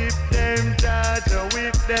say whip them, Judge,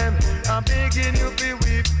 whip them. I'm begging you to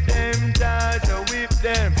whip them, Judge, whip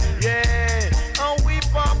them. Yeah, and whip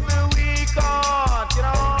up the weak heart, you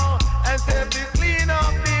know, and say to clean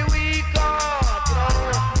up the weak heart, you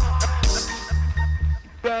know.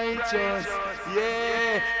 Righteous,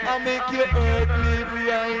 yeah, and make your earth live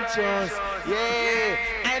righteous, yeah,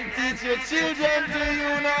 and teach your children to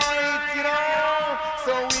unite, you know.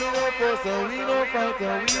 So we no fuss, we no fight, we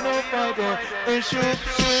no fight, and shoot,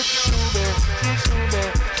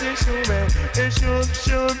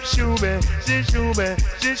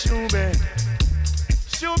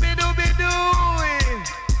 shooby dooby doing.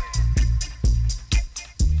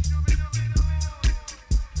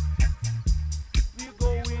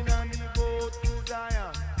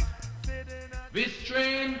 This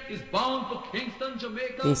train is bound for Kingston,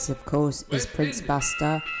 Jamaica. This, of course, is Prince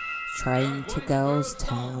Buster, Train to Girls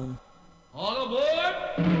Town. All aboard!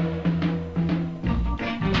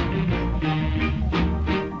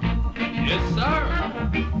 Yes, sir.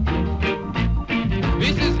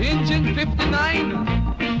 This is engine 59.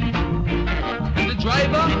 And the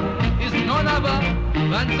driver is none other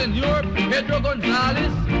than Senor Pedro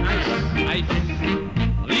Gonzalez. Ice.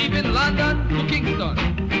 Leaving London to Kingston.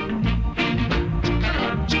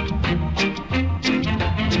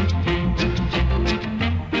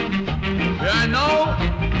 We are now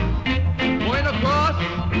going across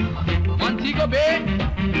Montego Bay,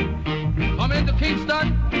 coming to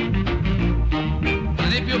Kingston.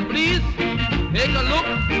 And if you please, take a look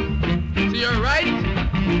to your right.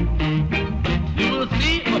 You will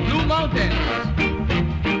see a blue mountain.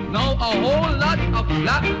 Now a whole lot of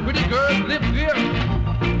black pretty girls live here.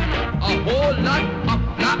 A whole lot of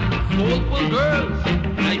black soulful girls.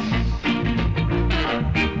 Nice.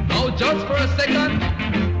 Now just for a second,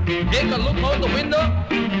 take a look out the window.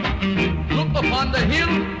 Look upon the hill.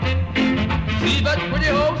 See that pretty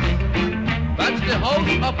house? That's the house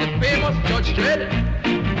of the famous Judge Dredd.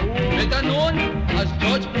 Better known as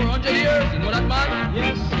Judge 400 years. You know that man?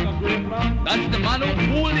 Yes, a great man. That's the man who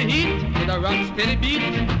cooled the heat with a rock steady beat.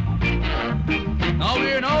 Now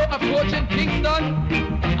we're now approaching Kingston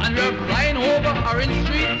and we're flying over Orange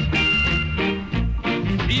Street.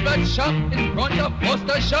 See that shop in front of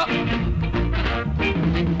Buster's shop?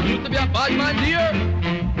 Used to be a bad man there.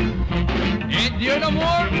 Ain't there no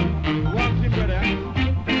more.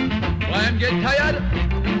 Why I'm getting tired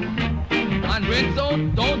and went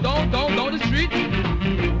down the street.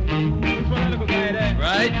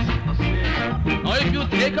 Right. Now if you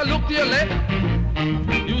take a look to your left,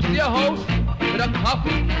 you see a house with a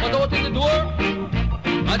coffin put out in the door.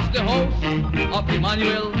 That's the house of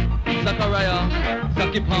Emmanuel Zachariah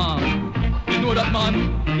Zakipam. You know that man?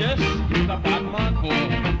 Yes, he's a bad man. Oh.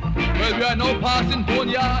 Well, we are now passing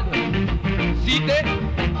Boneyard. See there?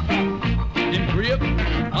 Engraved,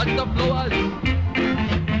 lots of flowers.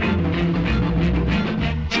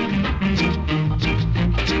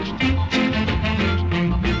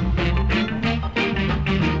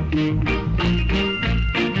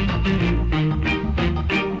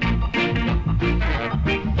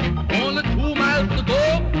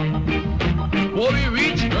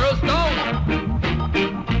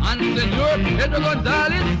 Pedro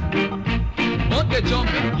Gonzalez, don't get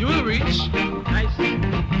jumping, you will reach. Nice.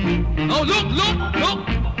 Now look.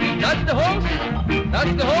 That's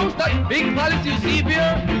the house, that big palace you see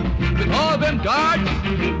here, with all them guards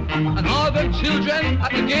and all them children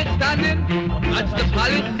at the gate standing. That's the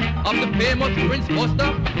palace of the famous Prince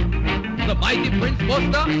Buster, the mighty Prince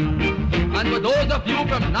Buster. And for those of you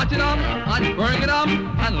from Nottingham and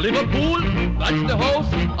Birmingham and Liverpool, that's the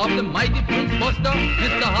house of the mighty Prince Buster,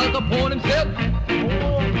 Mr. Al Capone himself.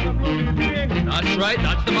 That's right,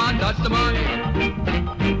 that's the man.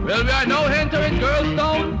 Well, we are now entering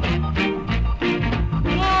Girlstown.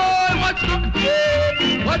 Whoa, watch the girls.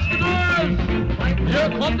 Here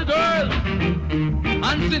come the girls.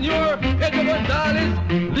 And Senor Pedro Gonzalez,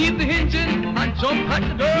 leave the engine and jump at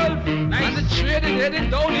the girls. Nice. And the train is heading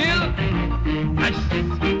downhill. Nice.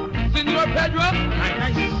 Senor Pedro.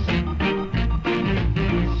 Nice.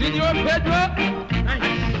 Senor Pedro.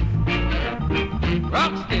 Nice.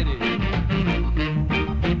 Rock steady.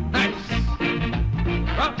 Nice.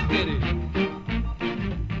 Rock steady.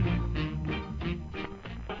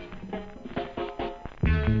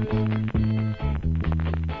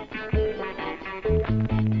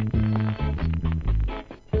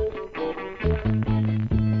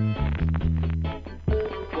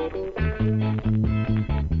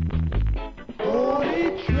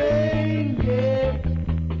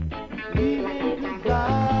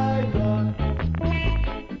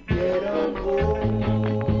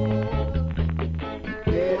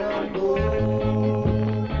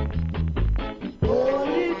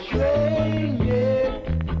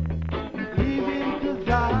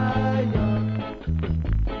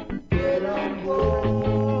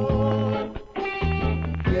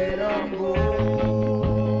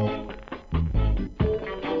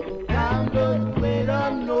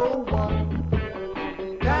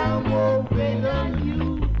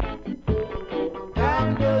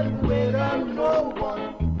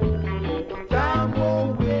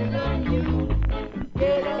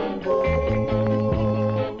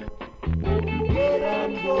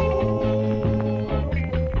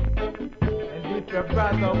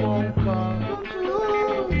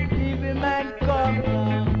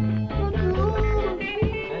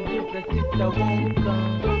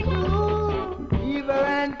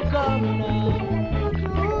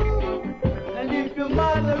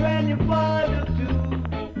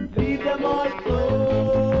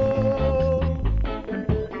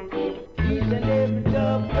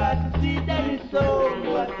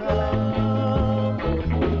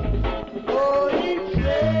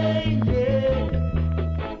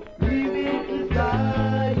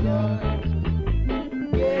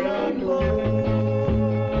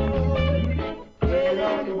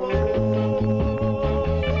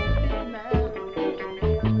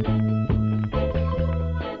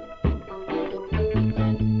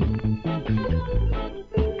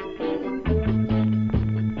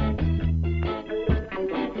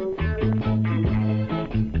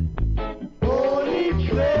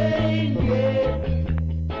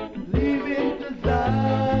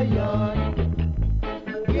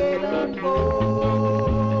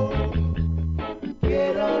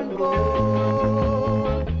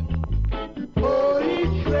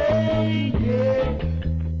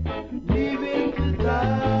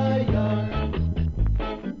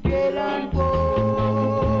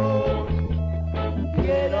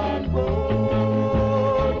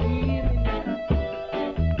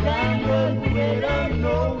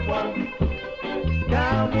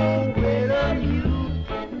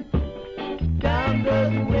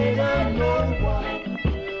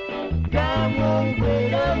 Down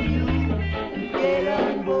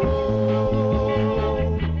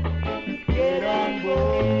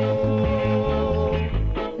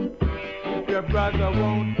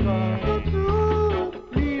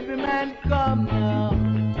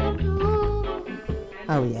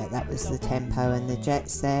was the Tempo and the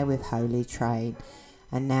Jets there with Holy Train.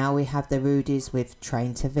 And now we have the Rudies with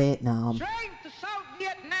Train to Vietnam. Train to South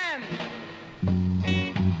Vietnam.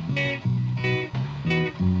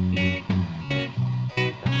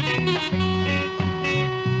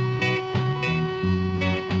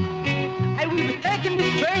 I will be taking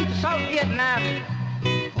this train to South Vietnam.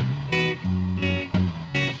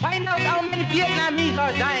 Find out how many Vietnamese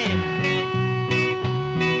are dying.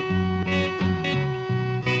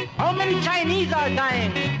 How many Chinese are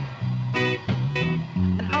dying.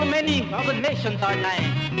 And how many other nations are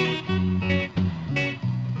dying.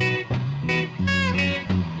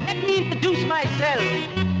 Let me introduce myself.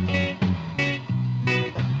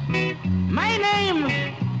 My name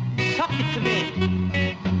is Suck It To Me.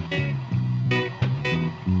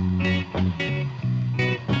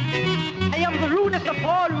 I am the rudest of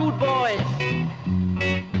all rude boys.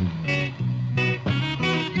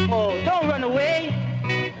 Oh, don't run away.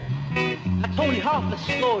 That's only half the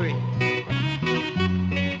story.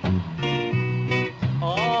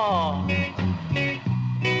 Oh.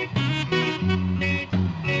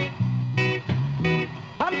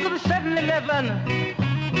 Come to the 7-Eleven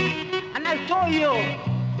and I'll show you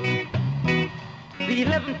the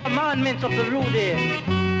 11 commandments of the Rudy.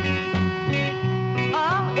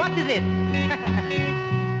 What is it?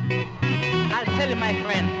 I'll tell you, my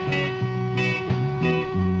friend.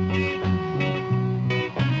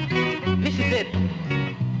 This is it.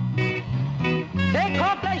 Take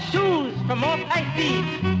off thy shoes from off thy feet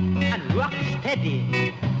and rock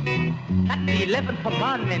steady. That's the 11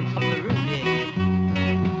 commandments of the Rudy.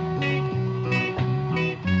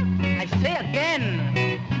 I say again,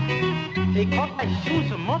 take off thy shoes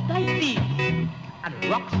from off thy feet and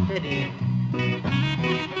rock steady.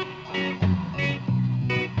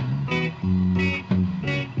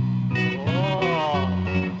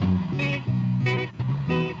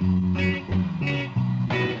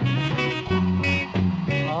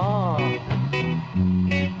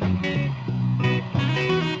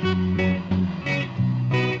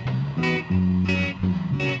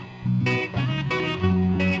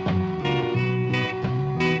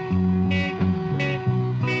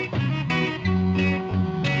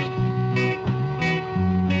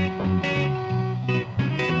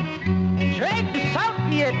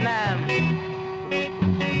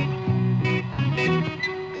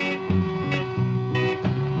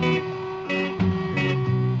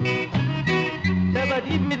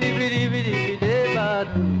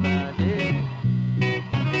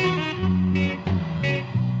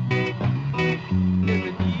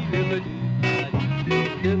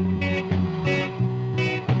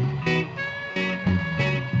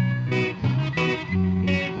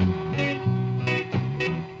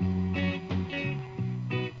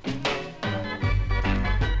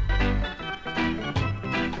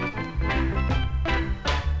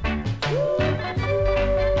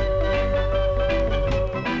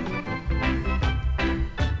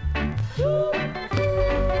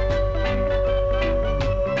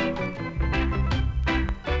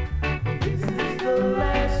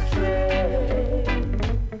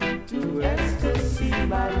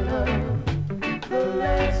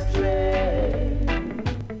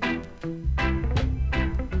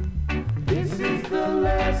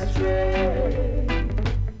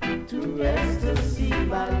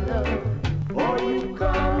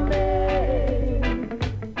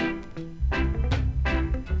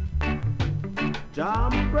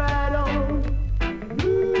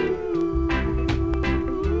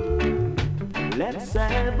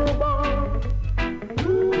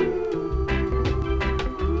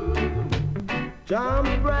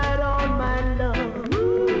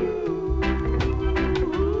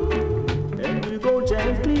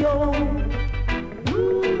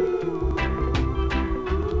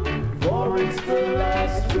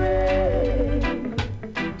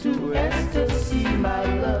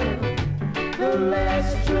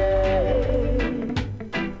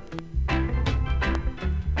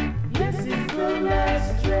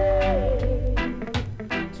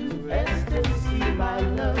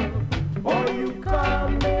 Or you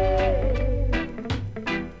coming?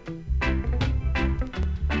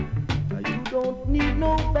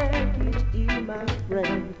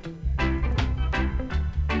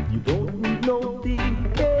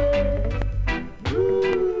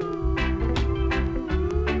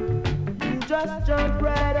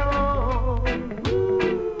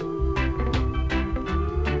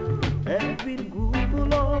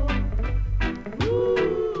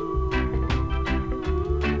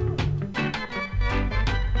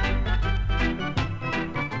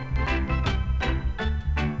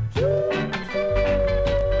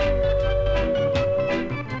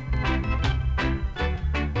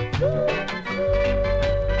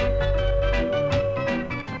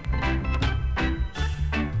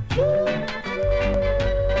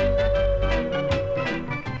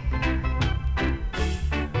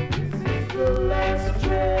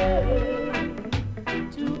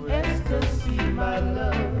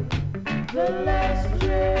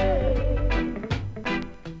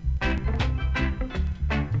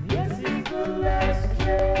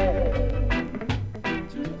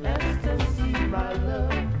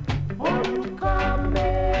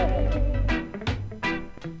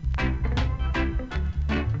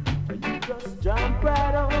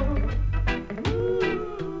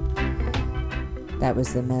 That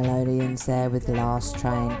was the Melodians there with the Last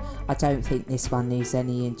Train. I don't think this one needs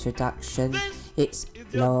any introduction. It's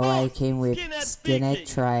Laura Aiken with Skinhead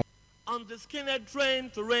Train. On the Skinhead Train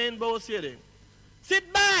to Rainbow City.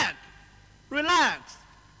 Sit back, relax,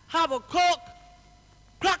 have a coke,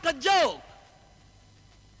 crack a joke,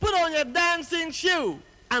 put on your dancing shoe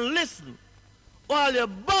and listen while your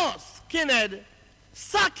boss, Skinhead,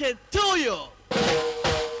 suck it to you.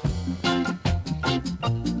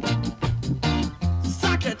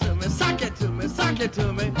 Suck it to me, suck it to me, suck it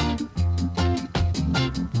to me.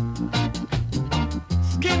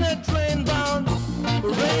 Skinhead train bound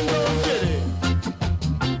for Rainbow City.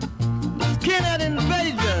 Skinhead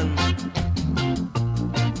invasion.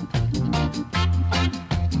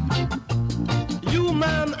 You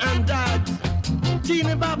mom and dad,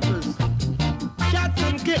 teeny boppers, cats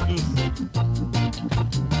and kittens,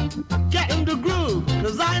 get in the groove,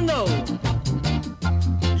 'cause I know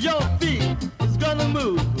your feet is gonna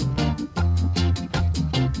move.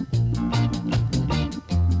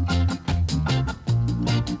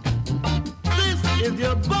 This is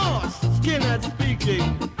your boss, Skinhead speaking,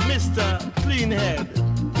 Mr. Cleanhead.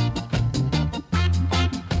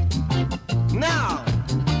 Now,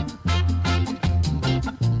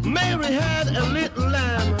 Mary had a little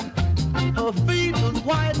lamb, her feet was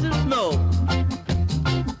white as snow.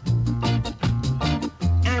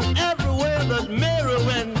 And everywhere that Mary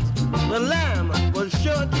went, the lamb was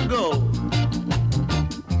sure to go.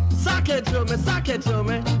 Suck it to me, suck it to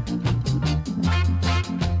me.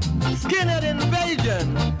 Skinhead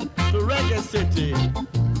invasion to Reggae City.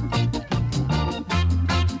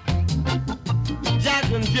 Jack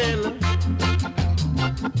and Jill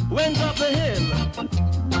went up the hill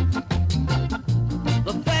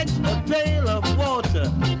to fetch a pail of water.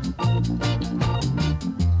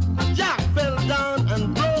 Jack fell down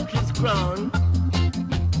and broke his crown,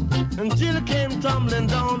 and Jill came tumbling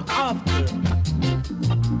down after.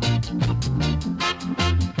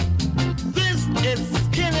 This is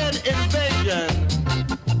Skinhead invasion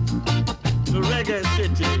to Reggae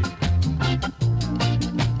City.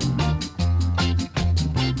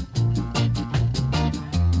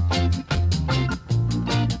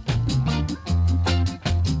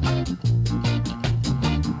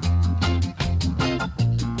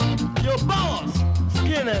 Your boss,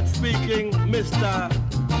 Skinhead speaking, Mr.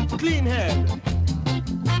 Cleanhead.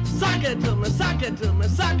 Suck it to me, suck it to me,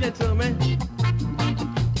 suck it to me.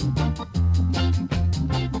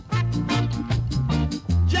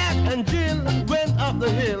 Jack and Jill went up the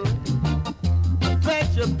hill to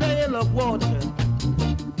fetch a pail of water.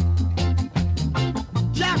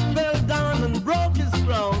 Jack fell down and broke his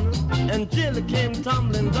crown, and Jill came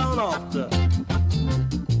tumbling down after.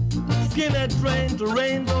 Skinhead train to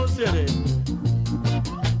Rainbow City.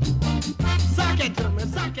 Suck it to me,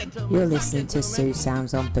 suck it to me. You're suck listening it to me. Sue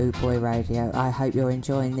Sounds on Boot Boy Radio. I hope you're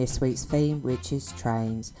enjoying this week's theme, which is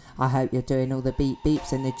trains. I hope you're doing all the beep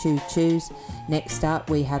beeps and the choo choos. Next up,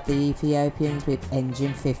 we have the Ethiopians with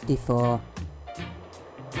Engine 54.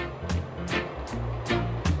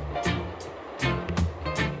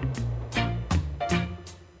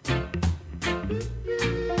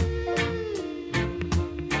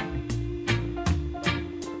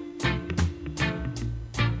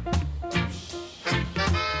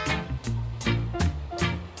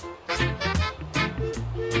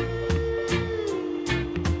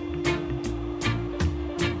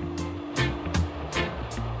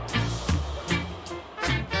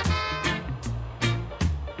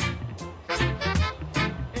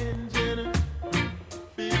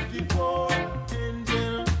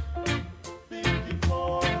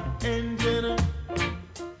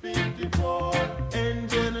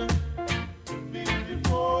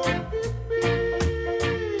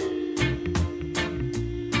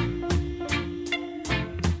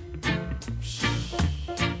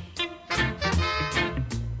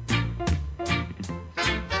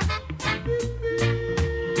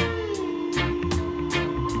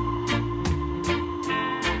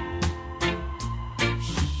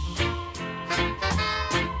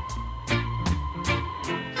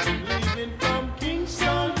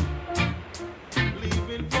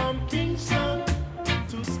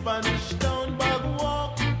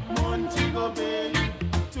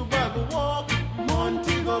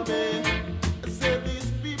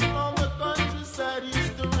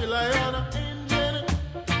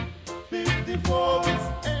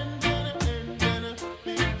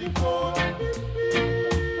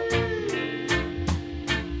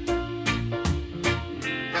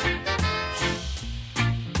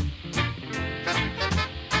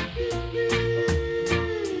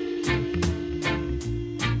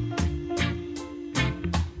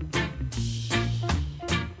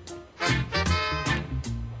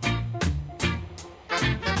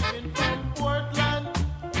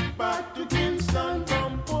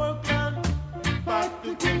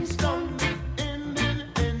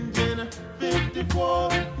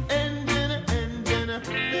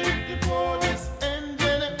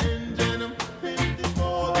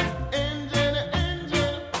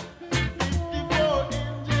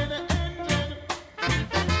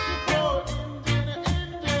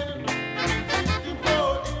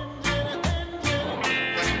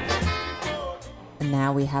 And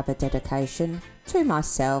now we have a dedication to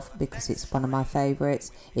myself because it's one of my favourites.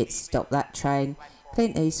 It's Stop That Train,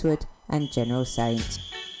 Clint Eastwood and General Saint.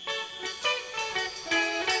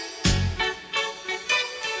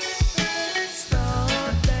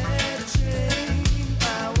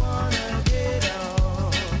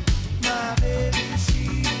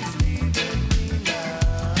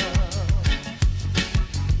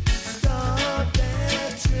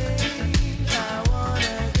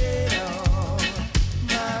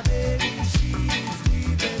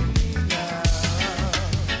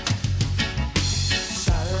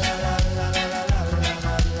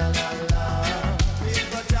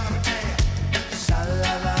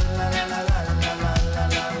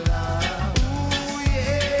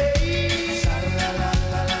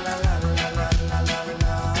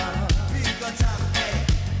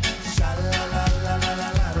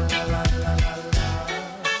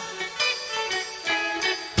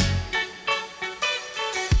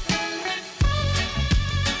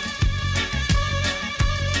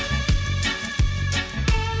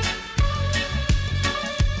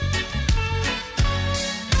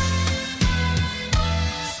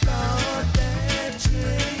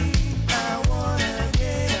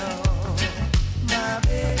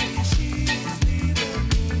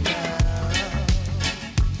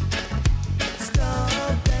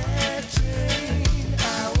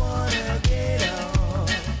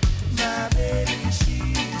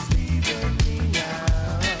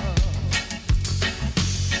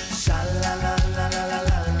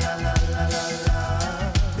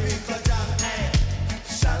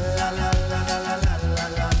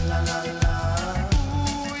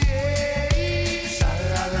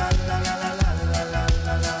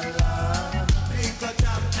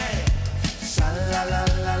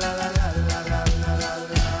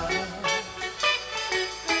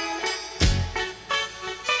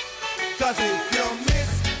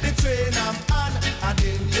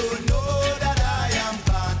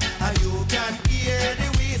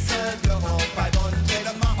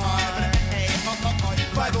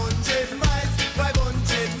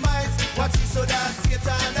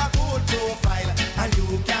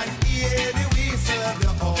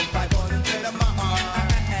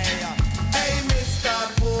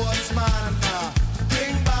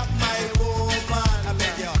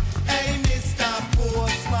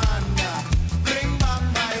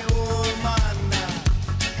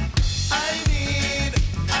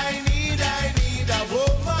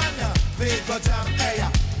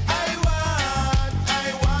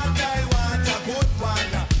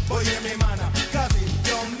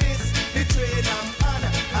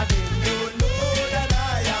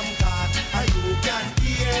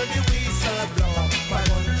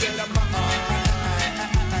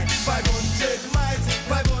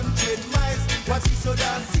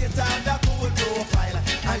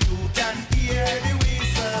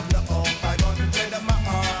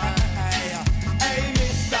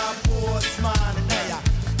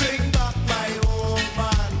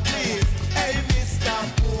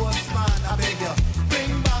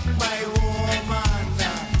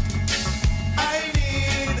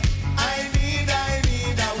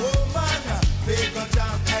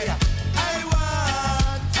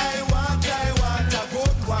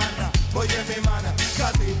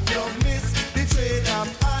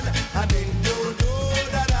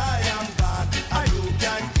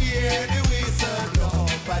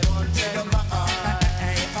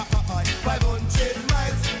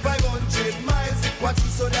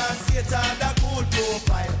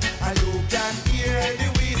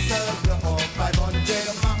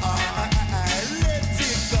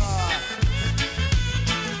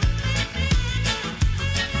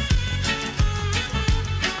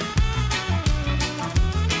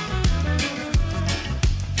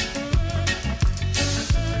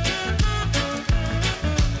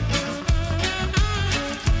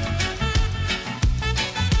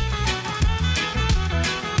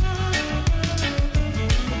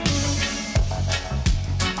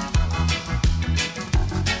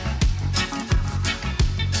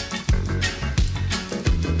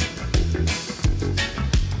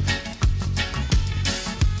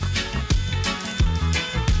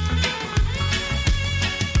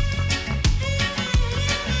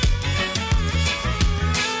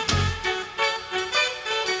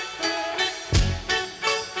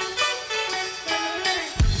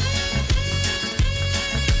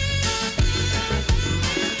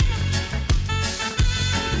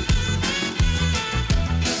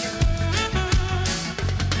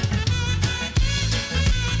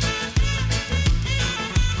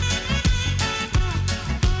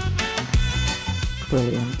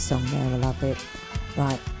 Brilliant song there, I love it.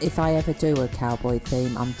 Right, if I ever do a cowboy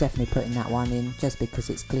theme, I'm definitely putting that one in, just because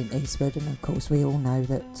it's Clint Eastwood, and of course we all know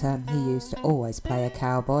that he used to always play a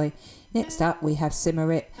cowboy. Next up we have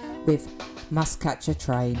Simmerit with Must Catch a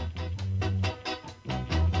Train.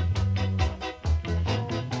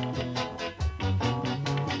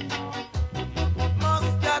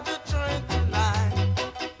 Must catch a train tonight.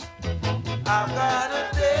 I've got a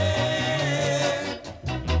date.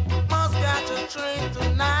 Must catch a train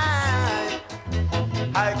tonight.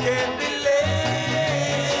 I can't be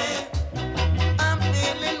late. I'm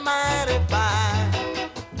feeling mighty fine.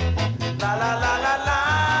 La la la la la.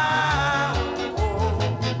 Oh,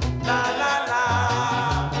 la la la.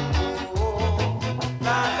 Oh,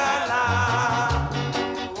 la la la.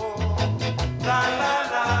 Oh, la la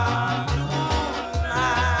la.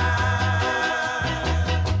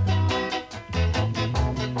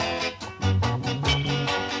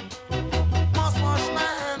 Must wash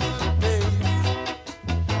my hands and face.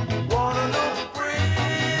 Wanna look pretty.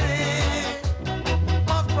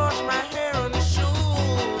 Must brush my hair and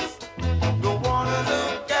shoes. Don't wanna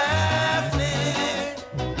look ghastly.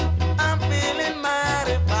 I'm feeling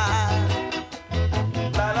mighty fine.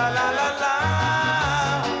 La la la la la.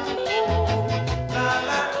 Oh, la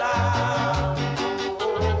la la.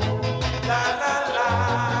 Oh, la la la.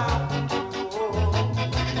 Oh,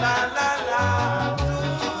 la la la.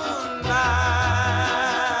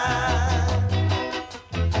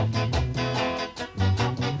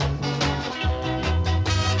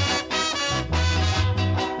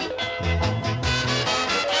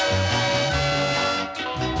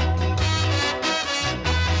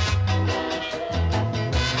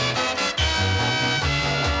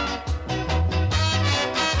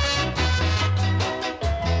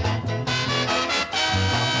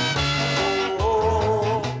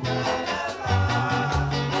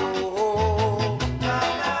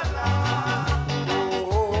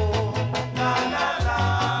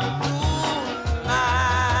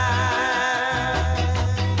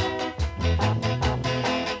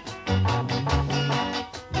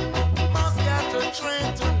 Must catch a train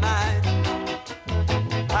tonight.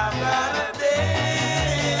 I've got a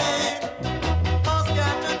date. Must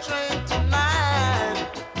catch a train tonight.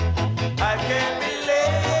 I can't be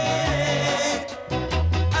late.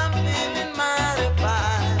 I'm feeling mighty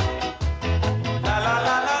fine. La la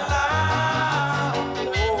la la la.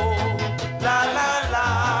 Oh, la la la.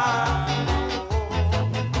 Oh,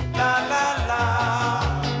 la la la.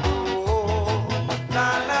 Oh, la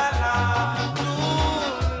la la.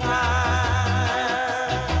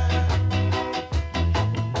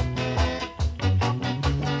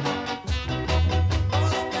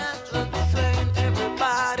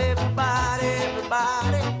 Everybody, everybody,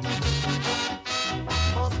 everybody.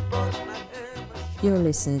 Must brush my hair. You're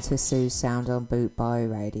listening to Sue's Sound on Boot Boy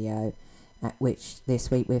Radio, at which this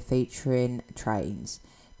week we're featuring Trains.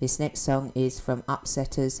 This next song is from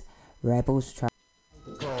Upsetters, Rebels Train.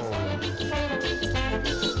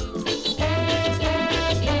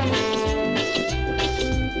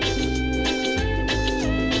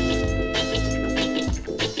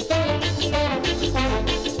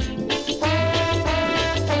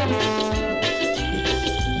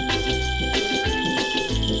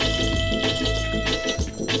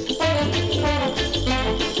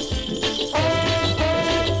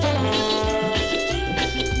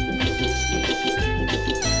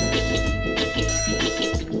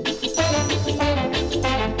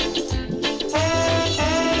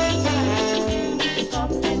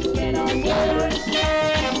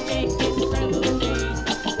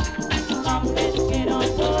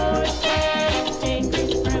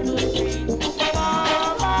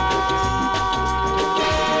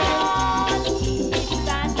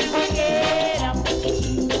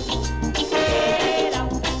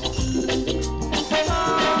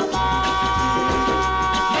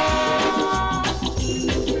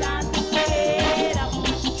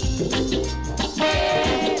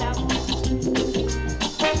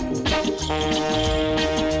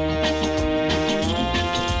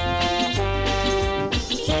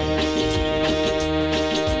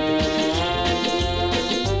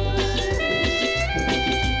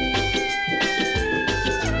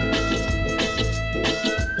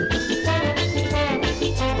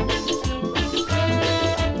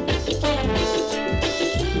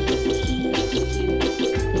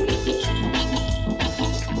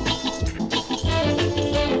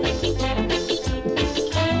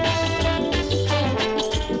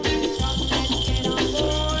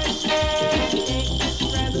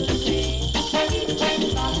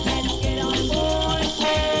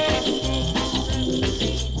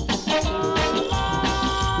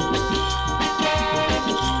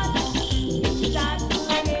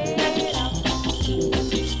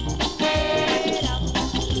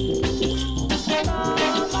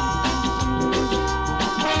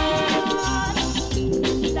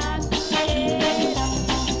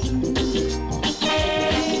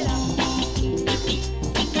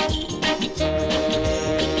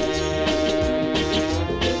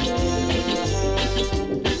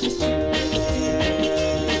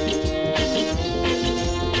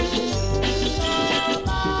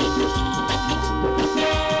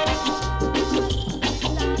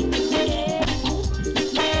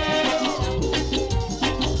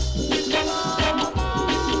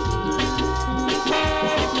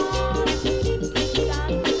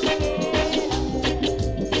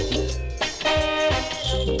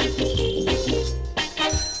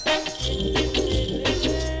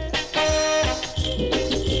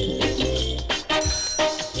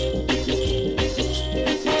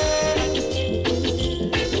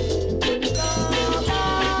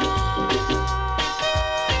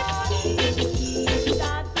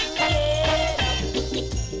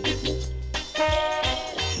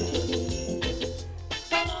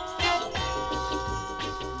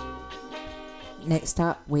 Next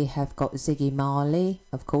up, we have got Ziggy Marley.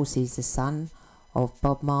 Of course, he's the son of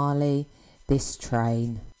Bob Marley. This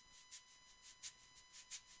Train.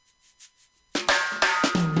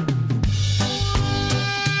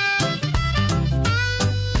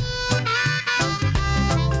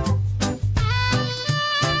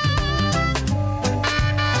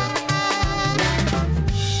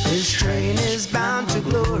 This train is bound to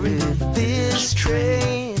glory. This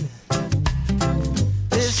train.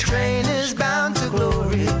 This train is bound to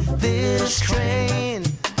glory. This train.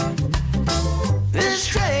 This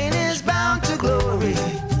train is bound to glory.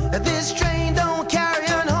 This train don't carry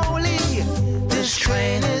unholy. This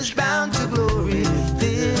train is bound to glory.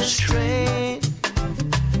 This train.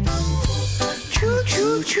 Choo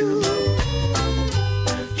choo choo.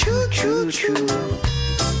 Choo choo choo.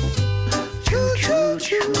 Choo choo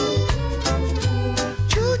choo.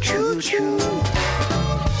 Choo choo choo.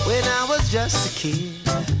 When I was just a kid,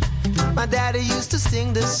 my daddy used to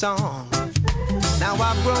sing this song. Now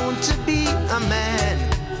I've grown to be a man.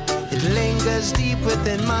 It lingers deep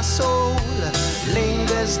within my soul.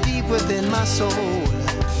 Lingers deep within my soul.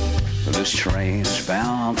 This train is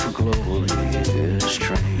bound for glory. This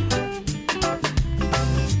train.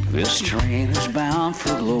 This train is bound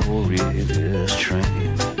for glory. This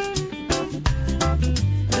train.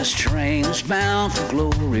 This train is bound for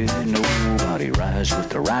glory. Nobody rides with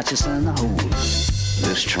the righteous and the holy.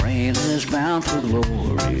 This train is bound for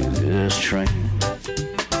glory. This train.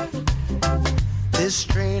 This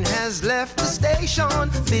train has left the station.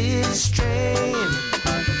 This train.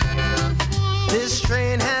 This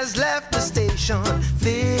train has left the station.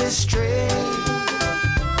 This train.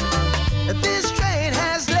 This train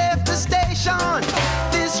has left the station.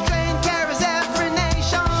 This train carries every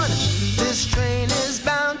nation. This train is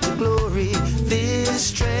bound to glory.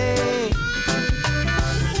 This train.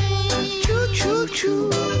 Choo choo choo.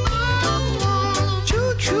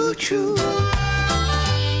 Choo choo choo.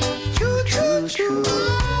 Choo choo choo.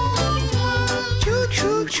 Choo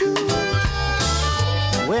choo choo.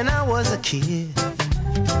 When I was a kid,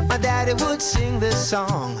 my daddy would sing this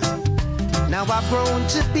song. Now I've grown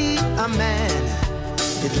to be a man.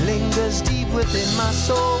 It lingers deep within my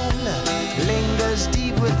soul. Lingers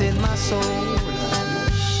deep within my soul.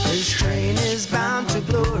 This train is bound to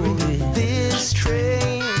glory. This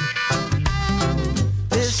train.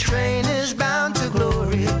 This train is bound to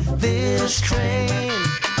glory. This train.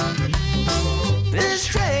 This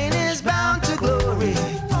train is bound to glory.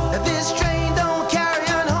 This train don't carry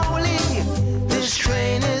unholy. This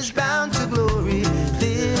train is bound to glory.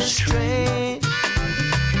 This train.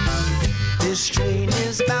 This train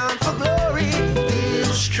is bound for glory.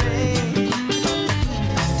 This train.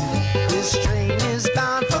 This train is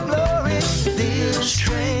bound for glory. This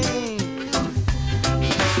train.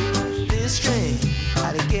 This train.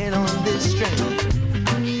 How to get on this train?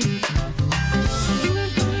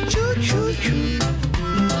 Choo choo choo.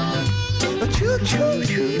 Choo choo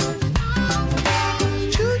choo.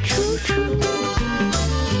 Choo choo choo.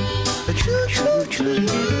 Choo choo choo.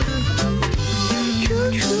 Choo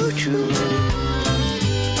choo choo.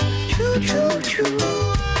 Choo choo choo.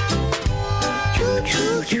 Choo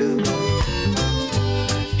choo choo.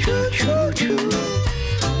 Choo choo choo.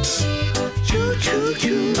 Choo choo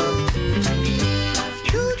choo.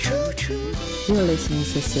 Choo choo choo. You're listening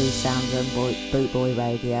to Sue Sound on Boot Boy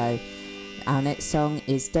Radio. Our next song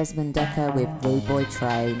is Desmond Dekker with Rude Boy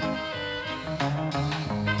Train.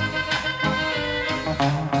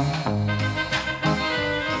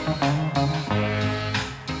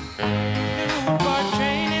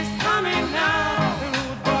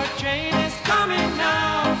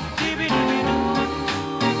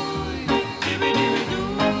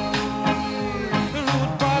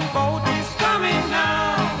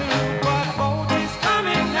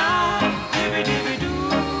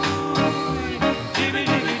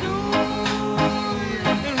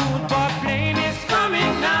 Rude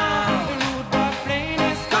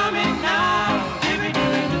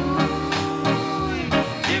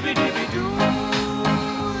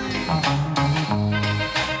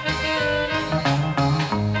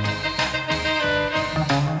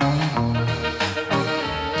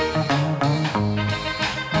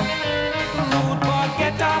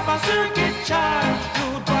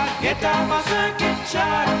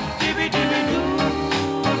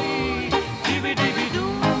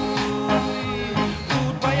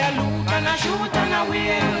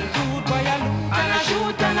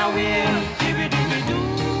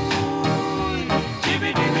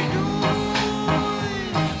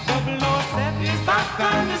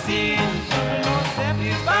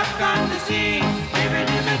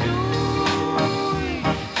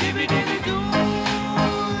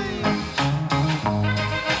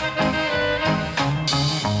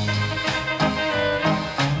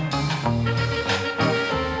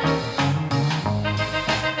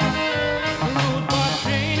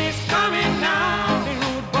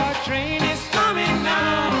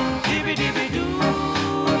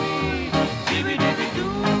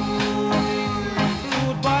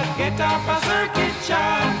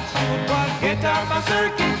set up a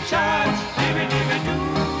circuit charge. Dibby dibby doo,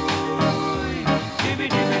 dibby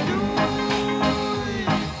dibby doo.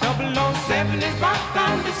 007 is back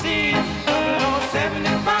on the scene. 007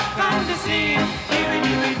 is back on the scene. Dibby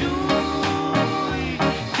dibby doo,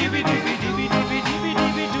 dibby dibby dibby dibby dibby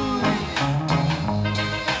dibby doo.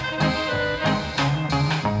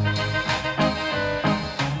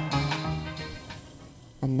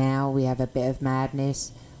 And now we have a bit of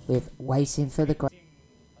madness with Waiting for the Ghost.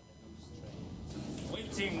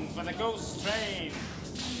 Waiting for the ghost train.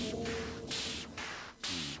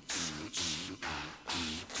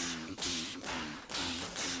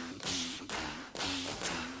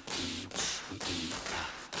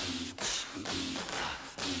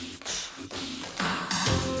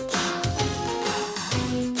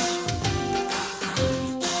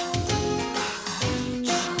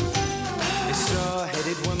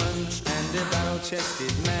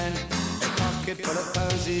 Chested man, a pocket full of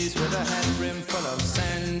posies with a hat brim full of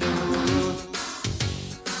sand. Ooh,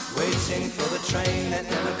 waiting for the train that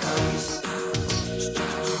never comes.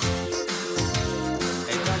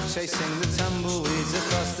 A rat chasing the tumbleweeds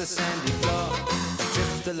across the sandy floor.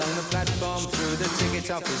 Drift along the platform through the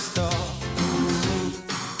ticket office store. Ooh,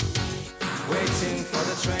 waiting for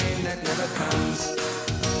the train that never comes.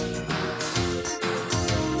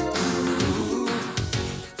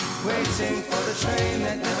 Waiting for the train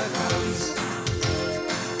that never comes.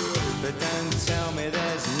 But don't tell me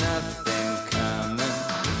there's nothing coming.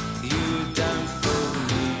 You don't fool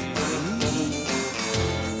me.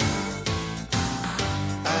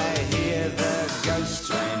 I hear the ghost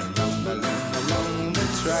train rumbling along the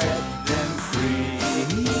track, them free.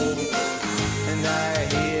 And I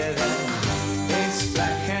hear that it's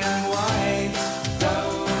black and white.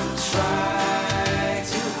 Don't try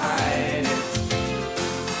to hide it.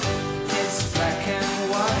 Black and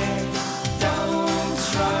white, don't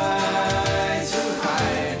try to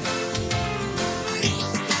hide.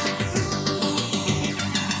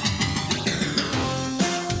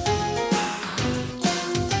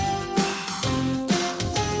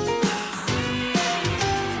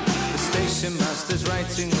 The station master's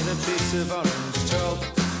writing with a piece of orange chalk.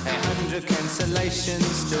 100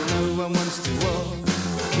 cancellations, still no one wants to walk.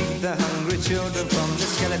 Keep the hungry children from the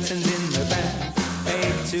skeletons in the van.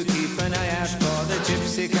 Aid to keep an eye out for the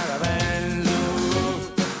gypsy caravans. Ooh,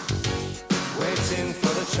 waiting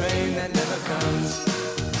for the train that never comes.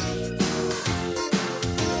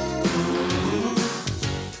 Ooh,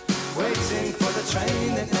 waiting for the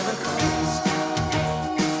train that never comes.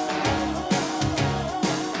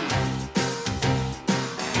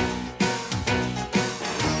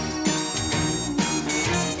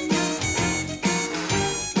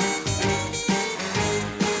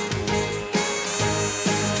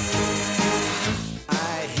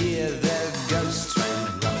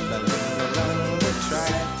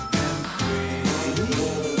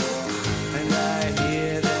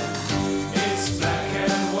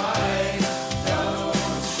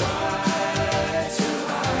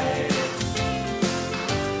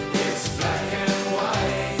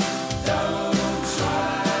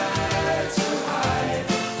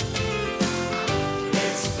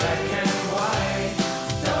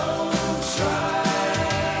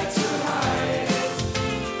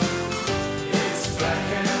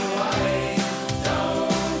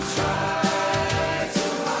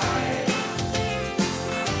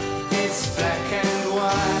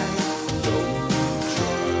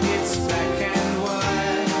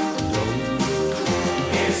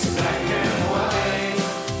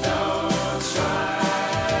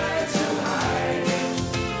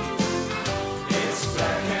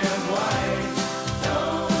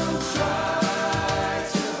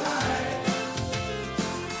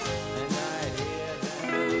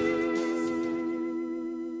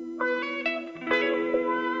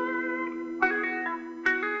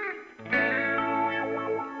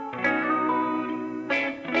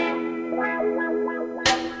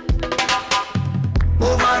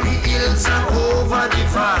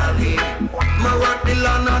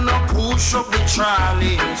 Push up the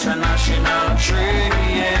trolley, international train.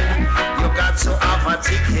 You got to have a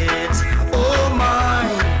ticket. Oh my!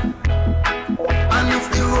 And if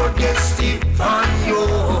the road gets steep on you,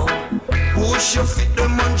 push your feet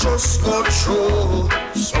them and just go through.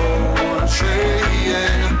 Soul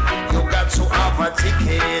train. You got to have a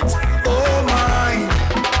ticket. Oh my!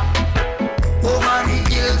 Over the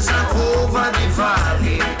hills and over the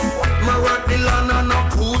valley. Me rock the land and I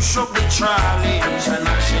push up the trolley.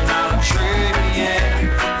 International train,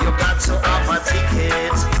 yeah. You got to have a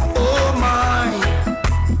ticket. Oh my!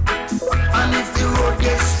 And if the road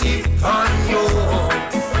gets steep on you,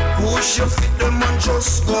 push your feet them and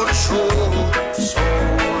just go through.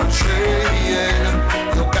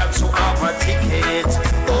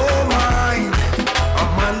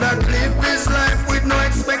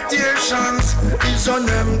 patience is an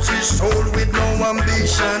empty soul with no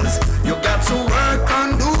ambitions. You got to work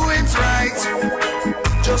and do it right.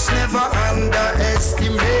 Just never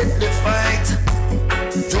underestimate the fight.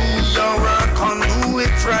 Do your work and do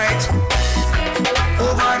it right.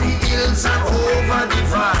 Over the hills and over the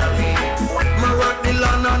valley, me work the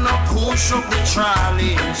land and I push up the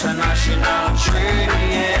trolley. International train,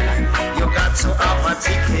 you got to have a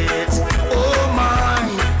ticket. Oh my.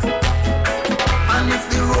 And if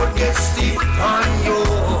the road gets steep on you,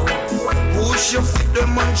 push your feet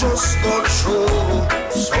them and just go through.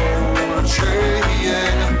 Soul train,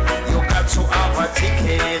 you got to have a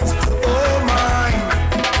ticket. Oh my.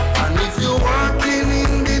 And if you're walking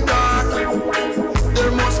in the dark,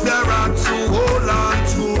 there must be a rock to hold on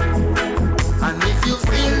to. And if you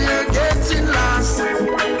feel you're getting lost,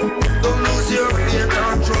 don't lose your faith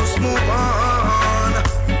and just move on.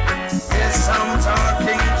 Yes, I'm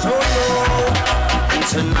talking to you.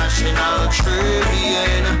 International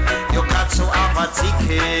train, you got to have a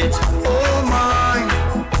ticket. Oh my.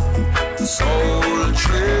 Soul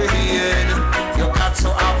train, you got to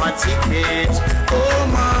have a ticket. Oh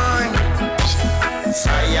my.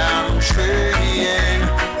 Siam train,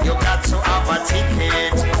 you got to have a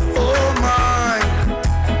ticket. Oh my.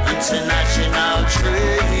 International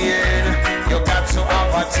train, you got to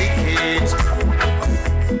have a ticket.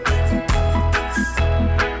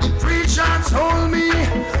 The preacher told me,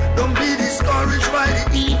 don't be discouraged by the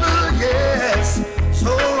evil, yes.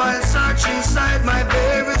 So I'll search inside my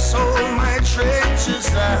very soul, my treasures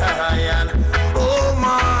Zion. Oh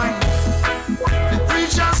my. The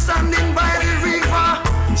preacher standing by the river,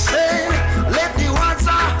 saying, let the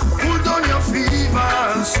water cool down your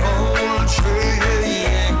fever. Soul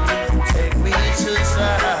train, take me to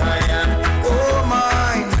Zion. Oh my.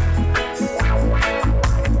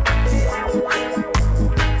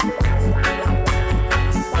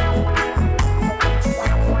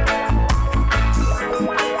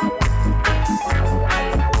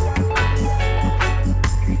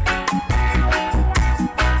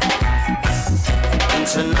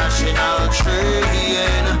 International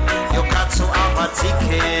train, you got to have a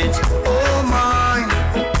ticket. Oh my.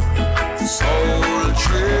 Soul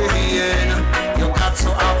train, you got to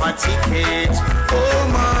have a ticket. Oh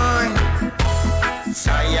my.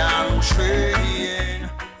 Siam train.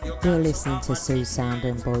 You're listening to Sue Sound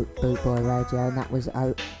and Boot Boy Radio, and that was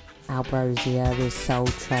Albrosia with Soul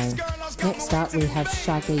Train. Next up we have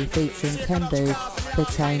Shaggy featuring Ken Booth, The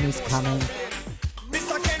Train Is Coming.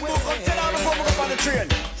 Mr. Ken Booth, come tell all the people up on the train.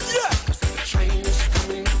 Yeah! The train is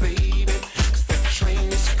coming, baby. The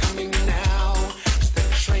train is coming now. The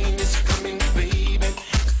train is coming, baby.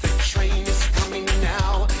 The train is coming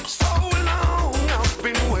now. So long I've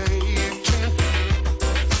been waiting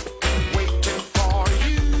for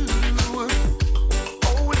you.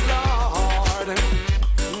 Oh Lord,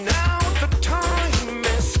 now the time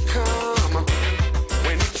has come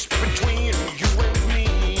when it's between you and me.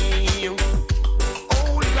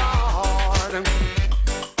 Oh Lord,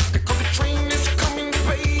 because the train is coming,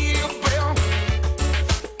 baby.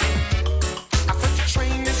 I said the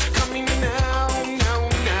train is coming now.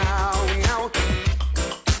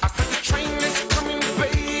 I said the train is coming,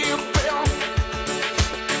 baby.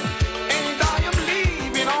 And I am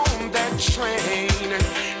leaving on that train,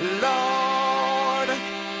 Lord.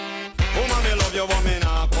 Woman, me love you, but me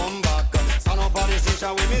nah come back. Stand up on the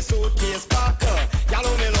station with me suitcase pack. Y'all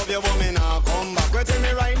know me love you, but me nah come back. Wait till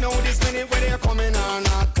me right now, this minute where they coming or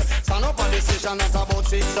not. Stand up on the station at about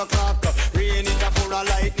 6 o'clock. Rain it up for a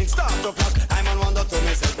lightning start to flash. I man wonder to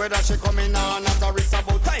myself whether she coming or not. Or it's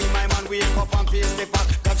about time my man wake up and face the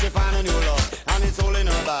fact that she find a new love and it's all in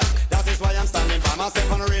her bag. That is why I'm standing by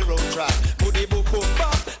myself on a railroad track. Put the book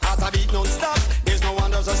back, heart a beat non-stop. There's no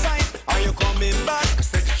wonders of sight. Are you coming back? I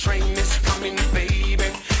said the train is coming,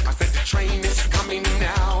 baby. I said the train is coming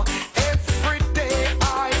now. Every day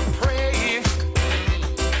I pray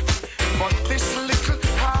for this little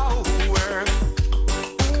hour.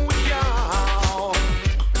 Ooh, yeah.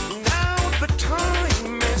 Now the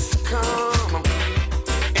time has come,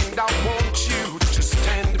 and I want you to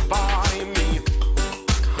stand by me.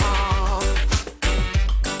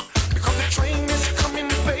 Because the train is coming,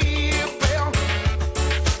 baby.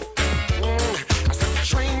 I said the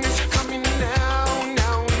train is coming now.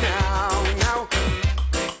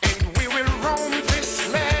 And we will roam this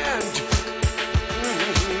land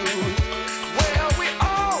where we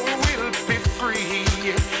all will be free,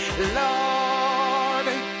 Lord.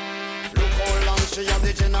 Look how long she have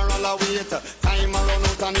the general await. Time around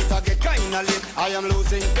out and it a get kinda late. I am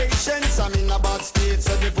losing patience, I'm in a bad state.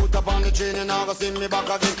 Set me foot up on the train and now go see me back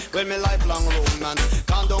again. Well, me lifelong romance.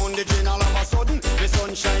 Calm down the train all of a sudden. The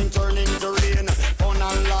sunshine turning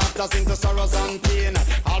us into sorrows and pain.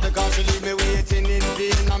 All because she leave me waiting in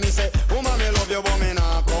vain. And me say, woman, me love you, but me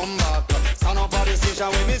nah come back. Stand up at the station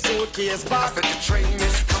with me suitcase back. I said the train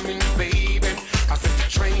is coming, baby. I said the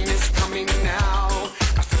train is coming now.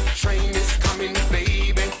 I said the train is coming,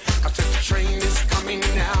 baby. I said the train is coming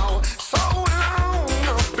now. So long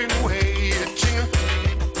I've been waiting,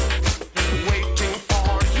 waiting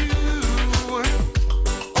for you.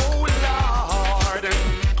 Oh Lord,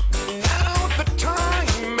 now the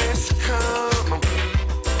time has come,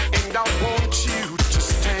 and I want you to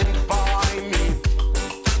stand by me.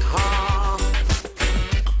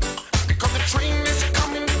 Because the train is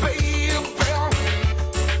coming, baby.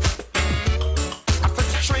 I said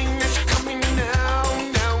the train is coming now,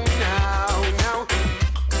 now, now, now.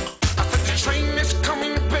 I said the train is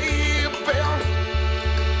coming, baby.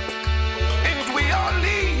 And we are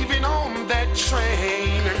leaving on that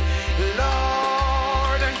train,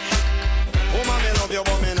 Lord. Woman, me love you,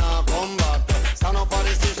 but me nah come back. Stand up at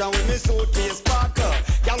the station with me suitcase pack.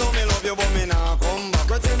 Y'all know me love you, but me nah come back.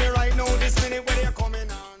 But tell me right now, this minute where you coming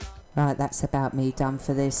on. Right, that's about me done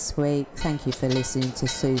for this week. Thank you for listening to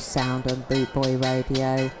Sue's Sound on Bootboy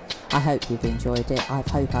Radio. I hope you've enjoyed it. I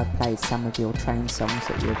hope I've played some of your train songs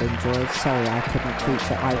that you've enjoyed. Sorry I couldn't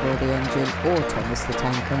feature Ivor the Engine or Thomas the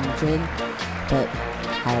Tank Engine. But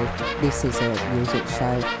hey, this is a music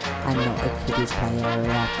show and not a kiddies play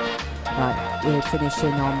area. Right, we're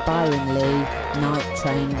finishing on Byron Lee, Night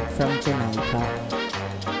Train from Jamaica.